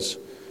says,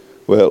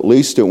 "Well, at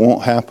least it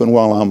won't happen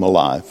while I'm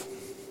alive."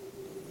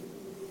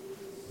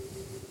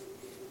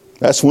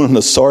 That's one of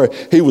the sorry.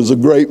 He was a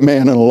great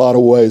man in a lot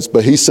of ways,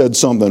 but he said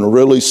something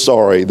really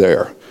sorry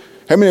there.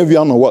 How many of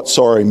y'all know what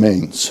sorry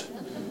means?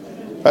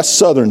 That's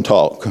Southern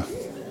talk.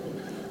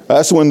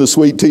 That's when the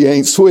sweet tea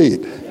ain't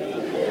sweet.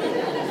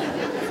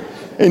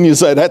 And you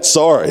say, "That's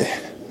sorry."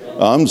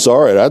 I'm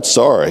sorry, that's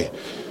sorry.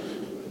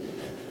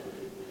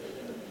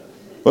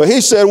 Well,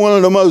 he said one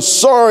of the most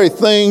sorry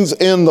things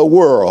in the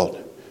world,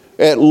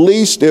 "At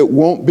least it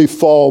won't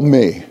befall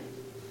me."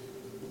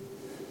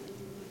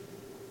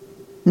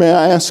 May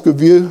I ask of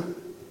you,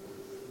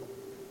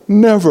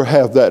 never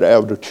have that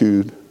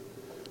attitude.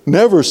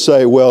 Never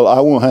say, "Well, I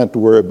won't have to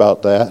worry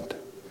about that."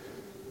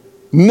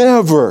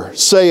 Never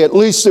say, "At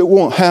least it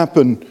won't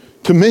happen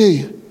to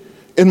me.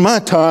 In my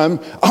time,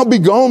 I'll be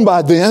gone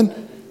by then."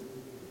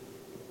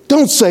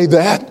 Don't say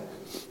that.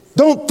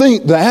 Don't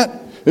think that.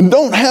 And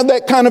don't have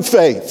that kind of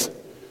faith.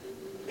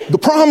 The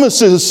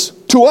promises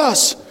to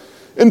us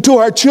and to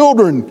our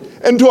children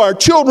and to our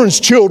children's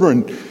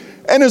children,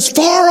 and as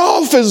far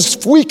off as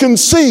we can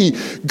see,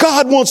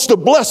 God wants to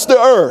bless the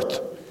earth.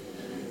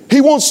 He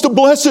wants to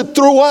bless it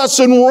through us,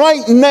 and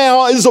right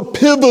now is a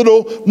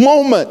pivotal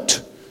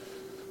moment.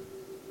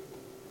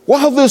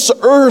 While this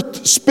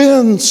earth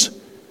spins,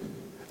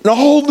 and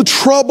all the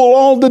trouble,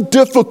 all the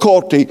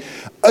difficulty,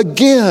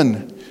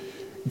 again,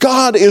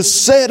 God is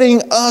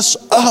setting us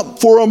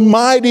up for a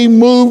mighty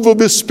move of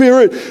His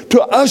Spirit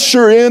to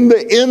usher in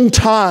the end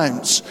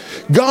times.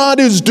 God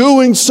is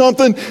doing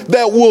something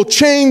that will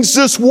change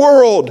this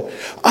world.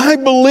 I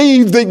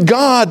believe that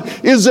God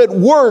is at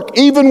work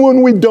even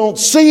when we don't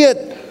see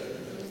it.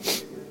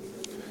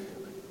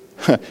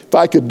 If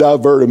I could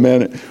divert a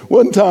minute.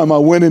 One time I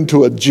went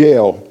into a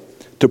jail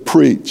to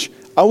preach.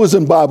 I was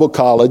in Bible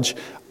college.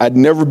 I'd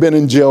never been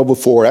in jail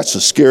before. That's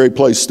a scary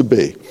place to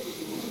be.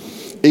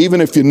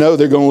 Even if you know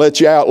they're going to let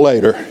you out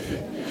later.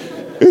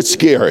 It's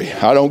scary.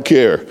 I don't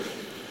care.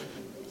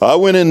 I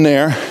went in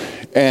there,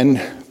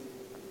 and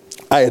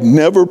I had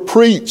never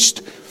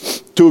preached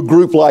to a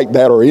group like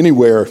that, or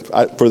anywhere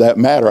for that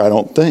matter, I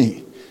don't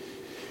think.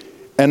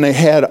 And they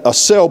had a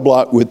cell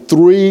block with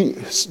three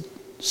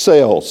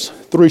cells.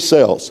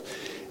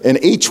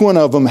 And each one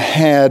of them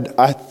had,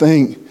 I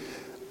think,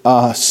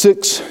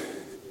 six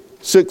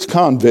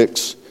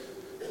convicts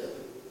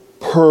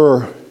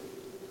per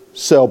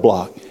cell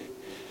block.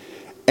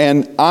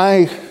 And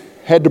I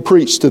had to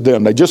preach to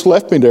them. They just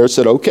left me there and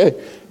said, "Okay,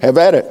 have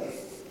at it."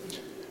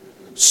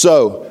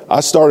 So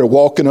I started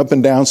walking up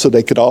and down so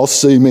they could all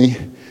see me.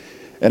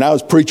 And I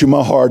was preaching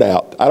my heart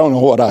out. I don't know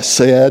what I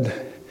said.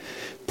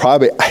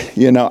 Probably,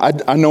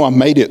 I know I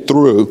made it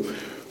through.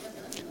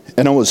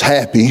 And I was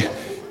happy.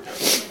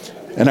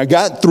 And I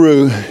got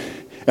through,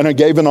 and I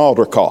gave an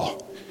altar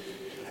call.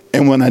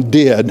 And when I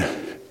did,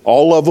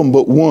 all of them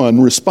but one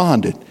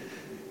responded.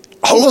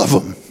 All of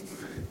them.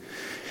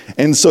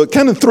 And so it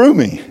kind of threw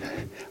me.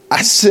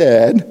 I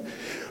said,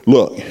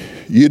 "Look,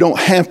 you don't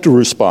have to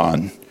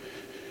respond.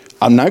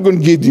 I'm not going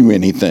to give you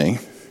anything,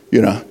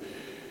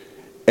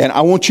 And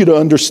I want you to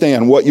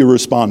understand what you're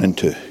responding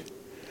to.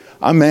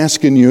 I'm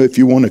asking you if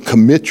you want to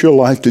commit your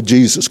life to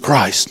Jesus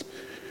Christ.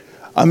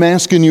 I'm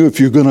asking you if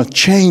you're going to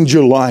change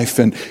your life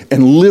and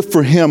live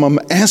for Him. I'm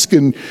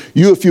asking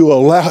you if you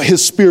allow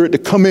His Spirit to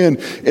come in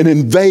and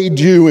invade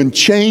you and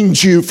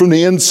change you from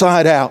the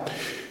inside out."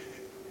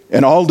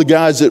 And all the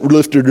guys that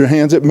lifted their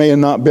hands, it may have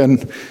not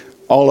been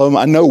all of them.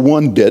 I know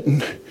one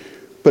didn't,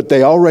 but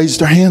they all raised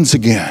their hands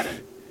again.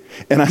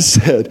 And I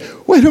said,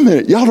 "Wait a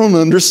minute, y'all don't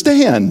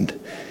understand."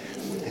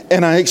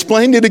 And I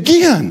explained it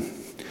again,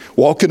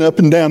 walking up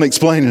and down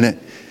explaining it.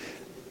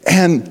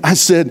 And I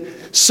said,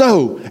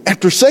 so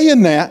after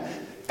saying that,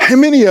 how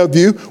many of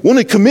you want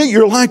to commit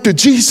your life to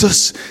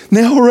Jesus?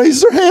 Now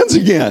raise their hands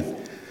again.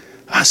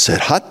 I said,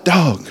 hot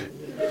dog.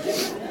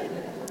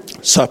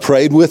 So I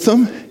prayed with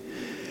them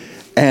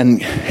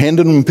and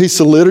handed them a piece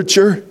of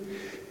literature.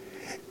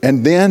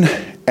 And then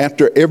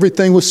after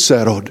everything was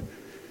settled,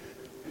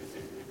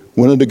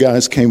 one of the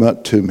guys came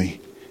up to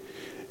me,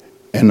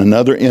 and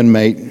another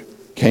inmate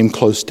came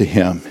close to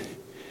him.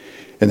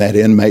 And that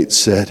inmate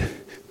said,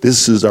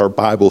 this is our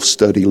Bible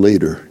study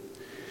leader.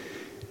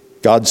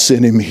 God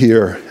sent him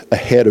here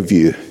ahead of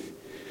you,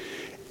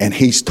 and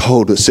he's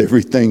told us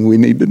everything we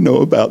need to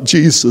know about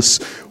Jesus.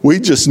 We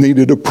just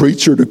needed a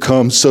preacher to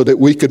come so that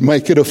we could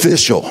make it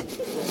official.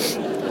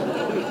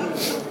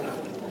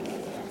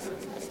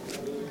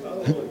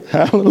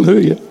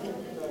 Hallelujah.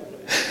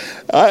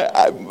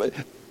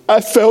 I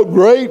felt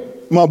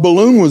great. My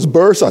balloon was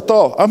burst. I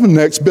thought, I'm the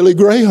next Billy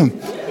Graham.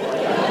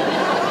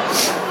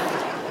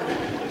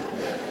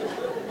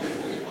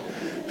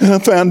 And I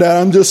found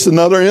out I'm just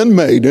another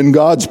inmate in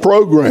God's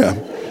program.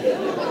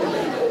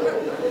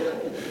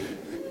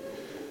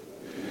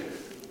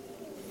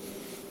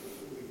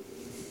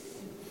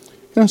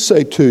 Can I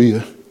say to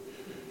you,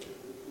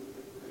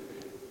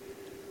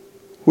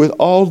 with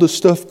all the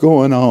stuff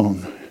going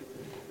on,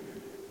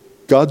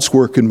 God's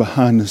working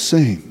behind the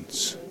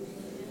scenes.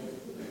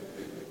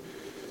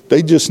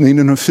 They just need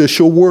an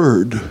official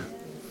word.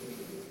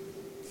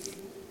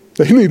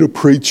 They need a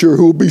preacher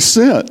who will be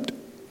sent.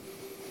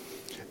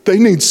 They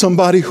need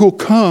somebody who will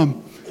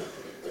come.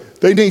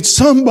 They need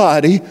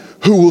somebody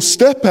who will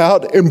step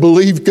out and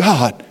believe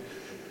God.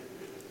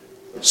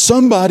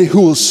 Somebody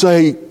who will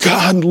say,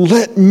 God,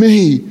 let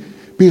me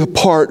be a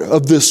part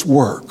of this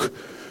work.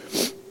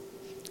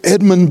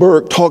 Edmund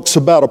Burke talks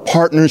about a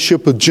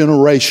partnership of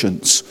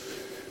generations.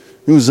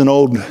 He was an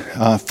old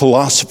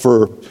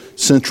philosopher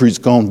centuries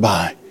gone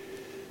by.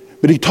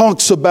 But he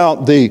talks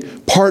about the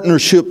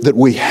partnership that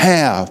we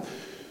have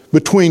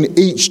between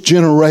each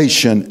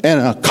generation and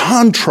a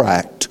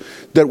contract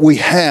that we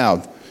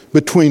have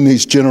between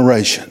these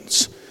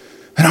generations.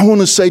 And I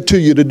want to say to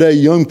you today,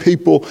 young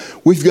people,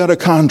 we've got a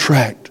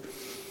contract.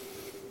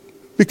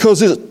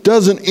 Because it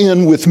doesn't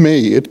end with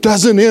me. It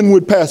doesn't end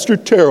with Pastor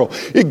Terrell.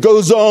 It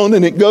goes on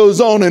and it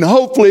goes on, and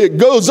hopefully it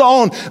goes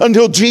on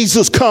until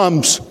Jesus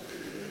comes.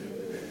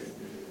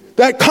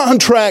 That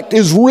contract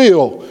is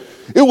real.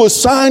 It was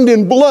signed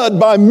in blood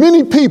by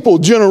many people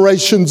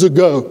generations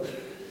ago.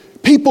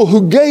 People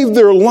who gave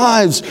their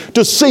lives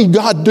to see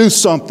God do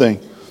something.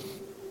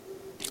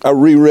 I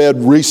reread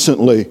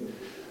recently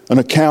an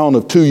account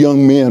of two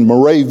young men,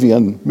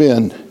 Moravian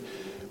men,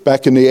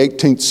 back in the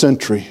 18th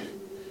century,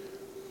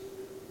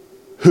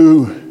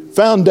 who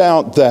found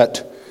out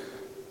that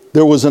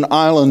there was an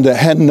island that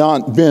had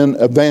not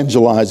been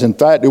evangelized. In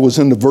fact, it was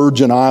in the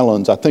Virgin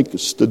Islands. I think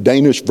it's the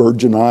Danish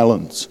Virgin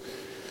Islands.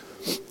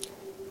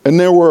 And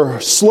there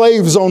were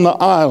slaves on the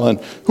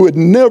island who had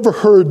never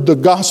heard the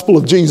gospel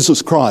of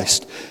Jesus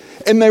Christ.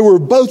 And they were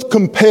both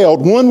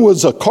compelled. One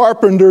was a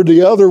carpenter,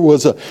 the other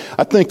was,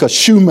 I think, a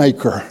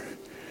shoemaker.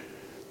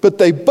 But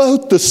they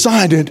both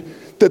decided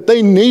that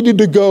they needed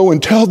to go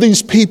and tell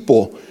these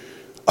people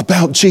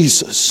about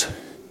Jesus.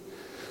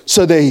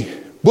 So they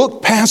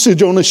booked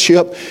passage on a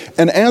ship,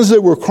 and as they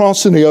were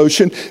crossing the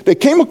ocean, they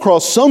came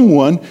across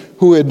someone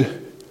who had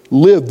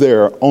lived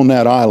there on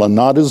that island,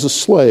 not as a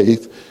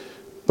slave,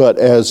 but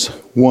as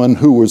one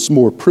who was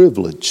more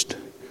privileged.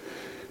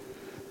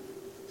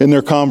 In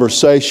their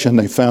conversation,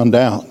 they found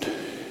out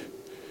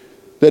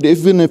that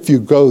even if you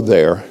go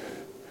there,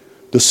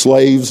 the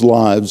slaves'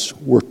 lives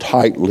were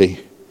tightly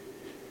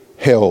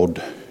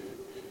held.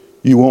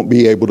 You won't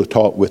be able to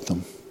talk with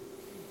them.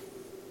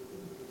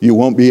 You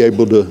won't be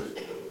able to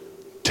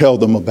tell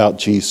them about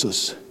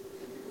Jesus.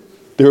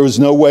 There is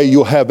no way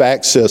you'll have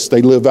access.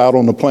 They live out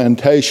on the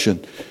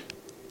plantation.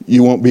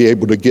 You won't be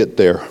able to get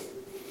there.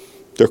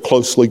 They're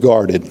closely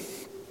guarded.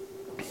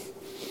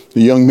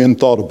 The young men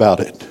thought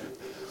about it.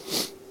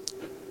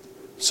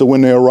 So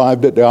when they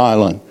arrived at the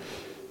island,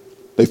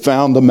 they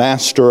found the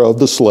master of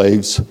the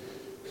slaves,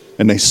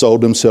 and they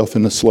sold himself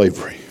into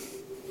slavery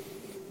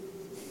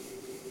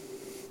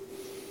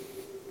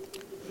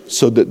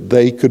so that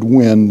they could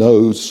win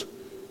those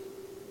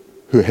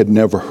who had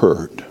never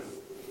heard,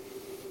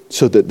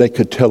 so that they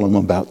could tell them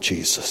about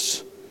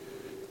Jesus.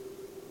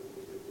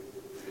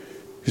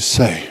 You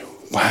say,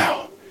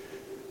 wow,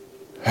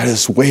 that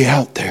is way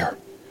out there.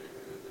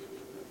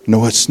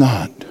 No, it's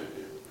not.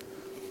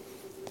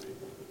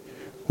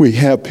 We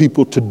have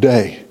people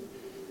today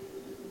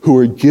who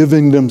are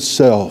giving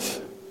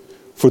themselves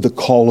for the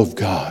call of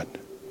God,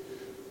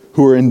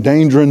 who are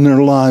endangering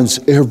their lives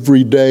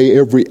every day,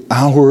 every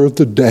hour of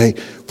the day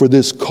for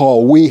this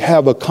call. We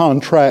have a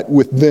contract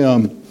with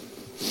them,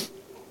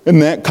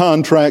 and that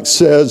contract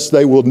says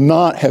they will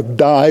not have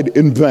died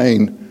in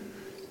vain,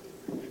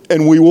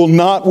 and we will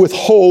not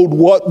withhold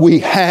what we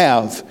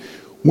have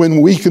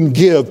when we can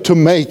give to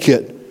make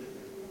it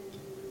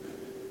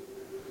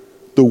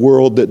the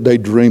world that they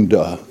dreamed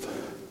of.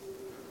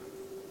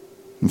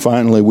 And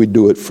finally, we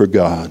do it for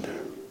God.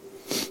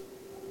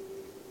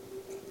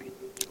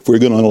 If we're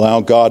going to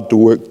allow God to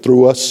work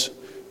through us,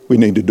 we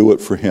need to do it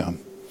for Him.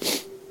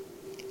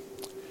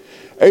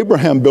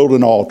 Abraham built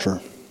an altar.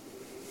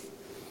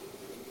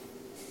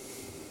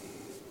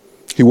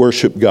 He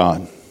worshiped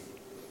God.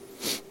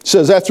 It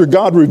says after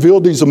God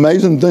revealed these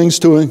amazing things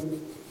to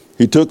him,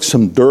 he took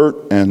some dirt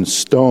and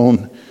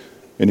stone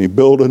and he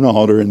built an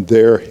altar, and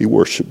there he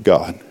worshiped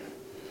God.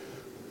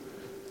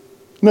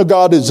 Now,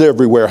 God is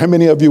everywhere. How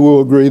many of you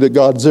will agree that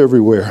God's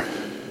everywhere?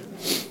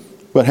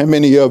 But how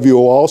many of you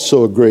will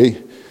also agree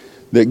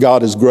that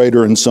God is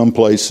greater in some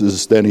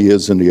places than He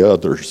is in the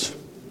others?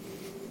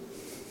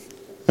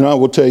 And I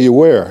will tell you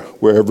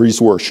wherever He's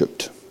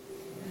worshiped.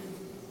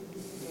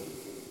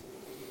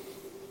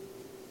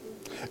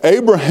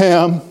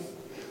 Abraham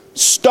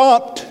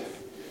stopped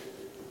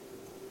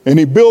and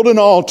he built an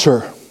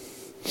altar.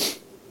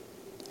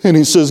 And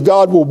he says,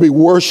 God will be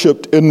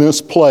worshiped in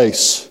this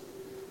place.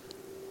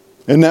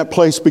 And that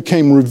place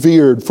became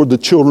revered for the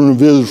children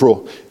of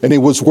Israel. And He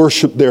was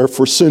worshiped there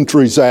for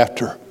centuries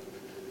after.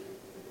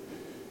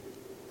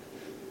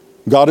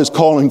 God is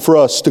calling for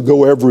us to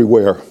go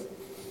everywhere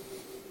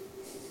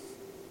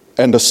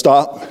and to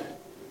stop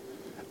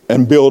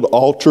and build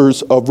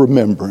altars of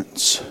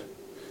remembrance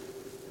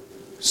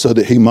so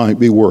that He might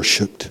be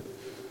worshiped.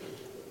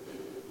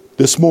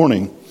 This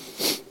morning,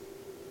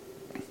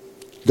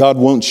 God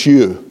wants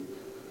you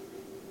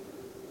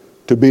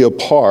to be a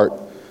part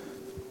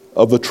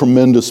of a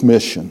tremendous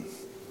mission.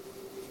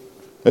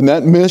 And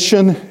that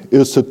mission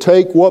is to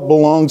take what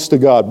belongs to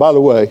God. By the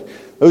way,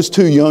 those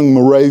two young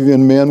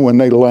Moravian men, when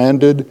they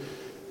landed,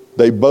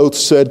 they both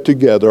said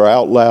together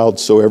out loud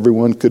so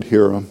everyone could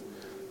hear them,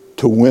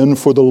 to win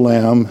for the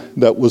lamb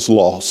that was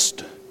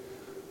lost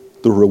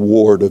the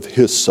reward of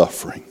His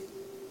suffering,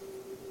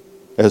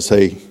 as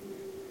they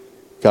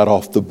got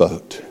off the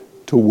boat.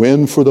 To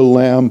win for the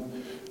lamb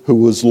who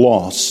was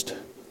lost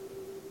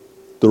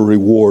the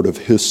reward of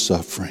His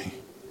suffering.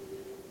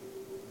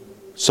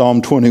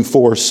 Psalm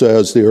 24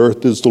 says, the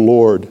earth is the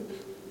Lord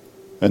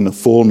and the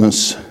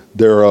fullness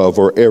thereof,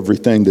 or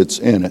everything that's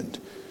in it,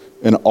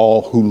 and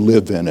all who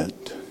live in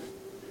it.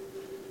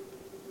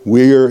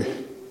 We're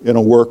in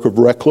a work of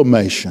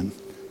reclamation.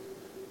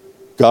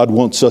 God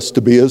wants us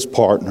to be His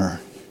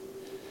partner,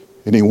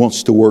 and He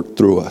wants to work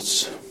through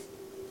us.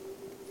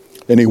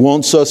 And He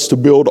wants us to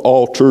build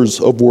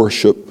altars of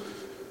worship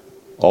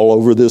all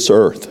over this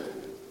earth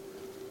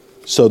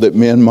so that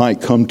men might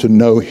come to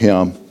know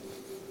Him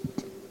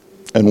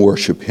and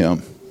worship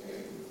Him.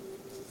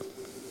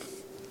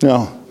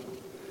 Now,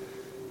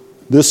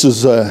 this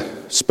is a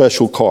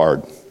special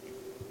card.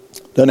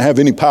 Doesn't have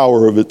any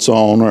power of its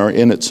own or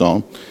in its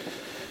own.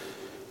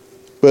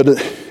 But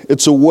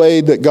it's a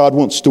way that God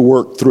wants to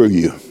work through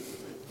you.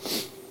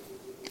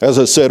 As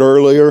I said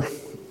earlier,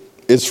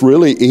 it's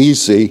really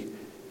easy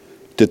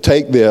to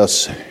take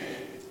this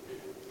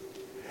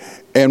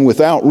and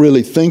without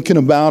really thinking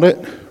about it,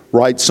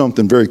 write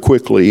something very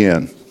quickly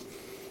in.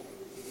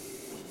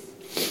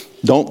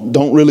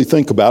 Don't really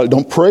think about it.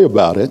 Don't pray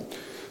about it.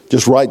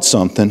 Just write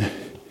something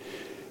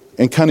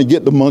and kind of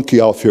get the monkey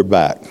off your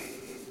back.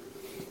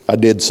 I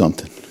did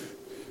something.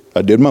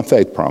 I did my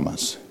faith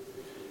promise.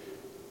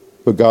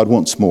 But God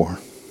wants more.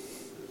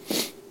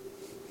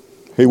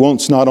 He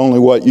wants not only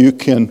what you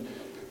can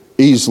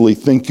easily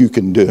think you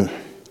can do.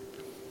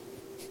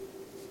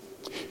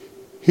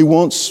 He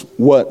wants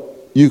what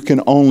you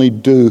can only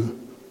do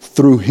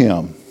through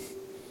Him.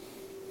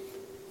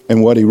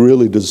 And what He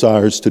really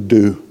desires to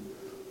do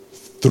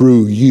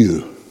through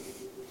you.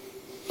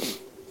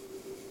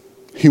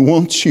 He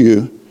wants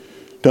you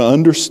to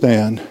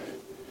understand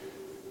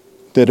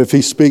that if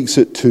He speaks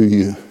it to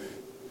you,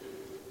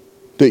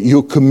 that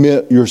you'll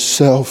commit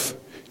yourself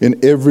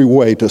in every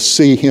way to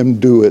see Him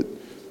do it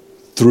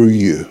through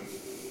you.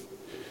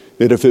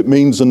 That if it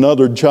means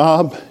another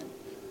job,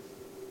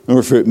 or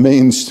if it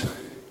means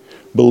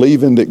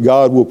believing that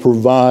God will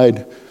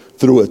provide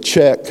through a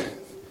check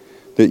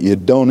that you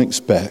don't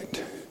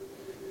expect,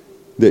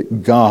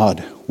 that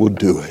God will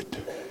do it.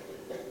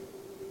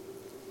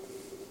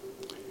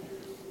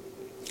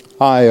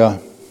 I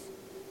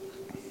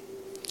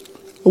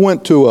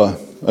went to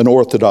an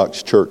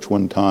Orthodox church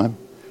one time.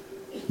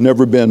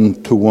 Never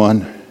been to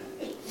one.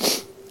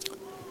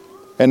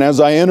 And as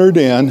I entered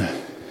in,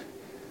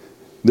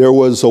 there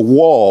was a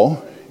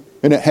wall,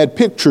 and it had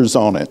pictures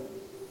on it.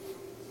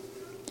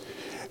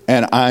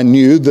 And I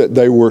knew that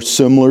they were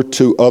similar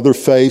to other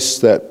faiths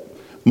that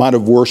might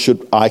have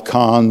worshipped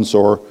icons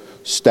or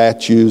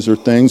statues or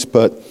things.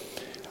 But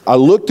I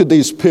looked at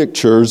these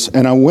pictures,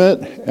 and I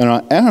went and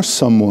I asked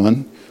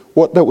someone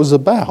what that was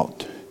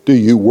about. Do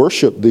you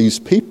worship these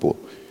people?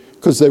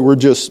 Because they were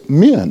just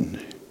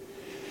men.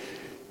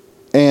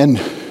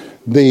 And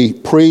the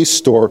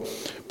priest or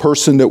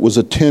person that was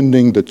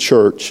attending the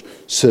church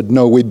said,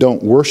 no, we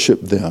don't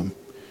worship them.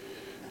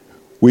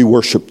 We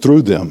worship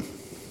through them.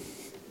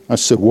 I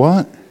said,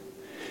 what?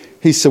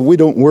 He said, we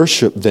don't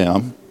worship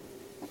them.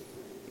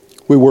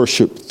 We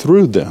worship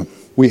through them.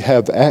 We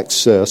have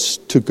access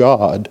to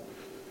God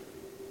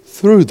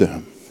through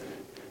them.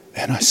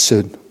 And I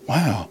said,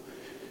 wow.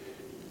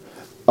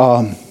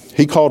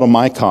 He called them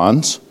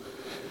icons.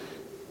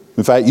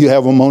 In fact, you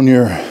have them on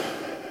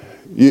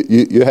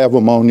you have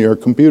them on your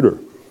computer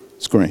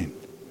screen.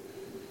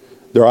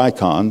 They're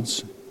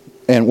icons.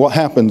 And what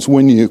happens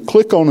when you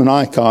click on an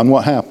icon,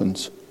 what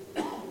happens?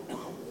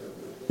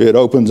 It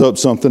opens up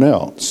something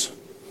else.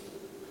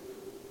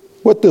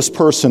 What this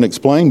person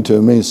explained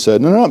to me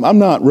said, no, I'm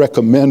not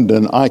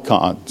recommending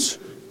icons.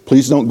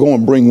 Please don't go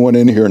and bring one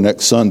in here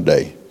next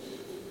Sunday.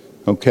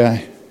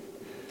 Okay?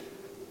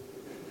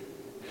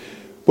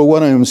 But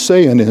what I am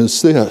saying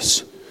is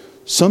this.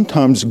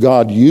 Sometimes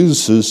God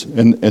uses,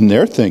 and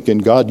they're thinking,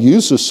 God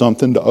uses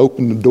something to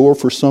open the door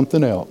for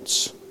something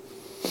else.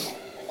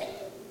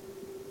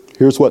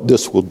 Here's what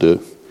this will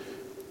do.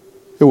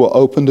 It will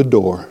open the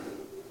door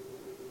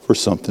for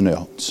something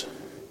else.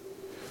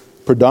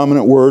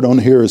 Predominant word on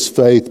here is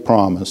faith,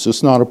 promise.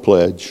 It's not a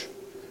pledge.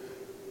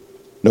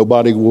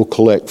 Nobody will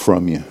collect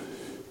from you.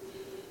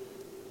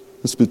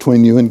 It's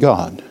between you and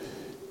God.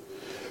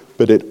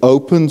 But it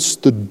opens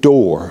the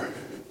door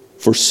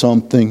for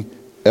something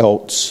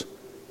else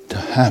to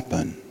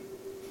happen.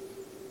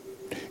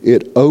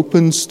 It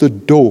opens the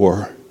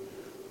door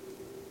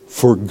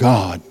for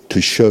God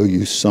to show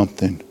you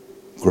something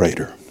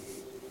greater.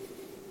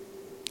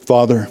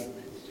 Father,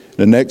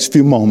 the next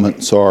few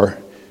moments are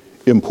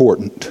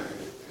important.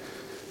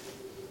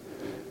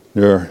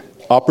 There are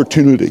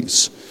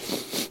opportunities.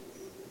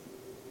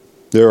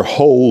 There are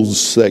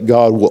holes that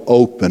God will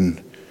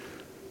open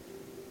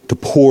to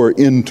pour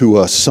into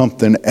us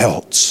something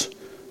else,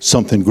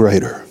 something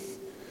greater.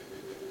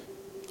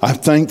 I'm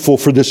thankful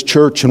for this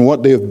church and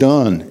what they have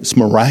done. It's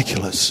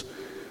miraculous.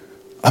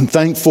 I'm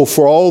thankful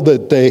for all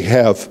that they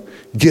have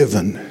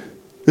given.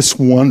 It's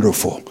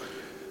wonderful.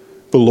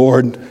 But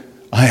Lord,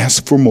 I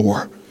ask for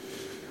more.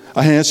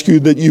 I ask you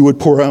that you would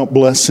pour out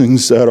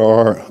blessings that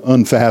are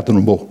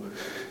unfathomable.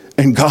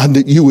 And God,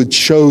 that you would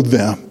show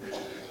them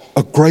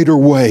a greater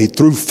way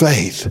through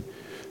faith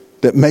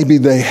that maybe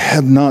they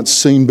have not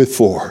seen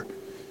before.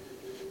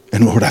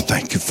 And Lord, I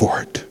thank you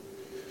for it.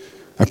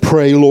 I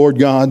pray, Lord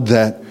God,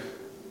 that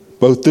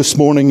both this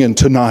morning and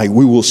tonight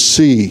we will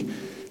see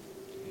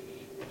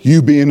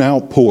you being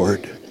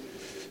outpoured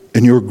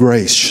and your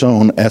grace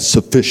shown as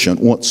sufficient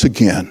once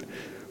again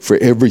for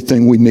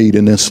everything we need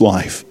in this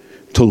life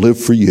to live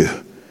for you.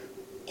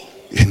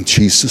 In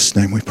Jesus'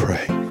 name we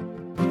pray.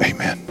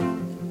 Amen.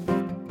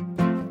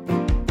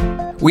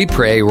 We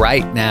pray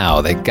right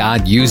now that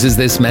God uses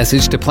this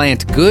message to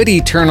plant good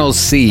eternal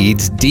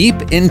seeds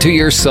deep into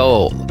your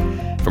soul.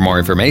 For more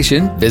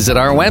information, visit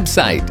our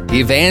website,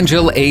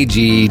 evangelag.org.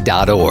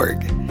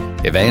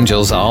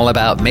 Evangel's all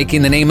about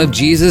making the name of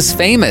Jesus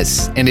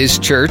famous and His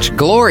church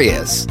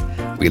glorious.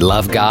 We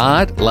love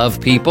God, love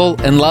people,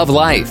 and love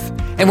life.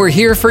 And we're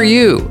here for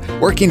you,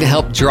 working to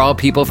help draw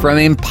people from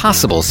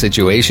impossible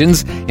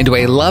situations into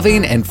a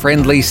loving and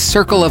friendly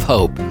circle of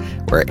hope,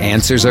 where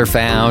answers are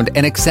found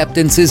and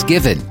acceptance is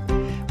given.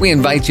 We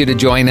invite you to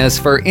join us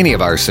for any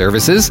of our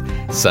services,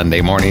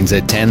 Sunday mornings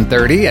at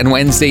 10:30 and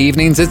Wednesday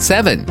evenings at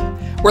 7.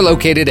 We're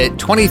located at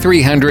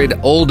 2300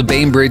 Old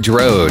Bainbridge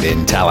Road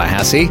in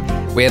Tallahassee.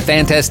 We have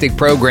fantastic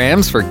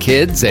programs for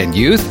kids and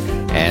youth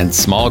and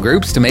small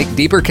groups to make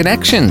deeper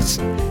connections.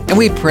 And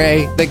we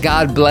pray that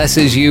God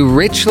blesses you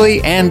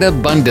richly and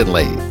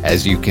abundantly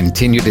as you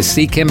continue to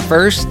seek Him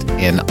first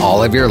in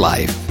all of your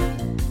life.